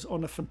cars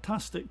on a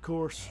fantastic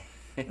course,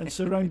 and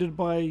surrounded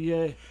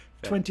by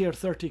 20 or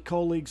 30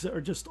 colleagues that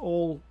are just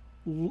all.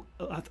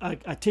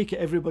 I take it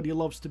everybody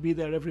loves to be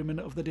there every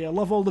minute of the day. I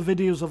love all the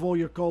videos of all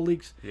your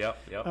colleagues.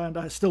 And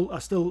I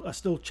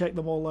still check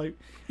them all out.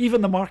 Even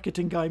the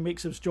marketing guy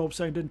makes his job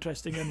sound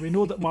interesting, and we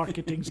know that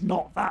marketing's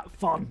not that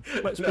fun.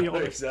 Let's be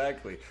honest.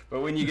 Exactly. But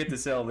when you get to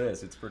sell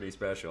this, it's pretty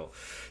special.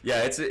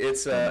 Yeah,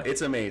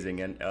 it's amazing,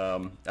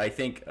 and I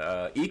think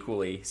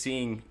equally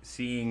seeing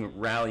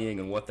rallying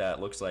and what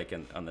that looks like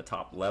on the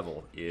top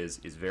level is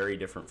very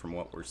different from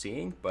what we're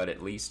seeing. But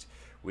at least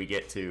we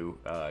get to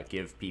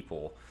give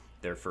people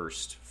their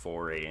first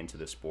foray into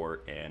the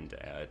sport, and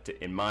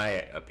in my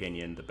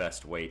opinion, the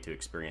best way to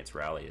experience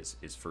rally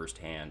is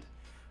firsthand,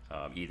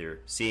 either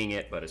seeing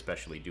it, but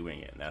especially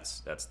doing it, and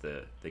that's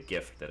the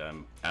gift that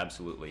I'm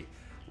absolutely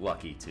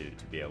lucky to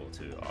be able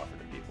to offer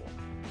to people.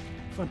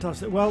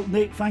 Fantastic. Well,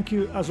 Nate, thank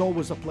you. As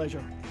always, a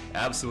pleasure.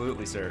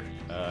 Absolutely, sir.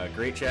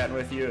 Great chatting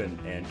with you,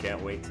 and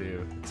can't wait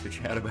to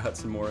chat about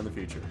some more in the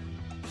future.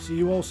 See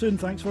you all soon.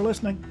 Thanks for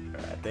listening.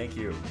 All right, thank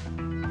you.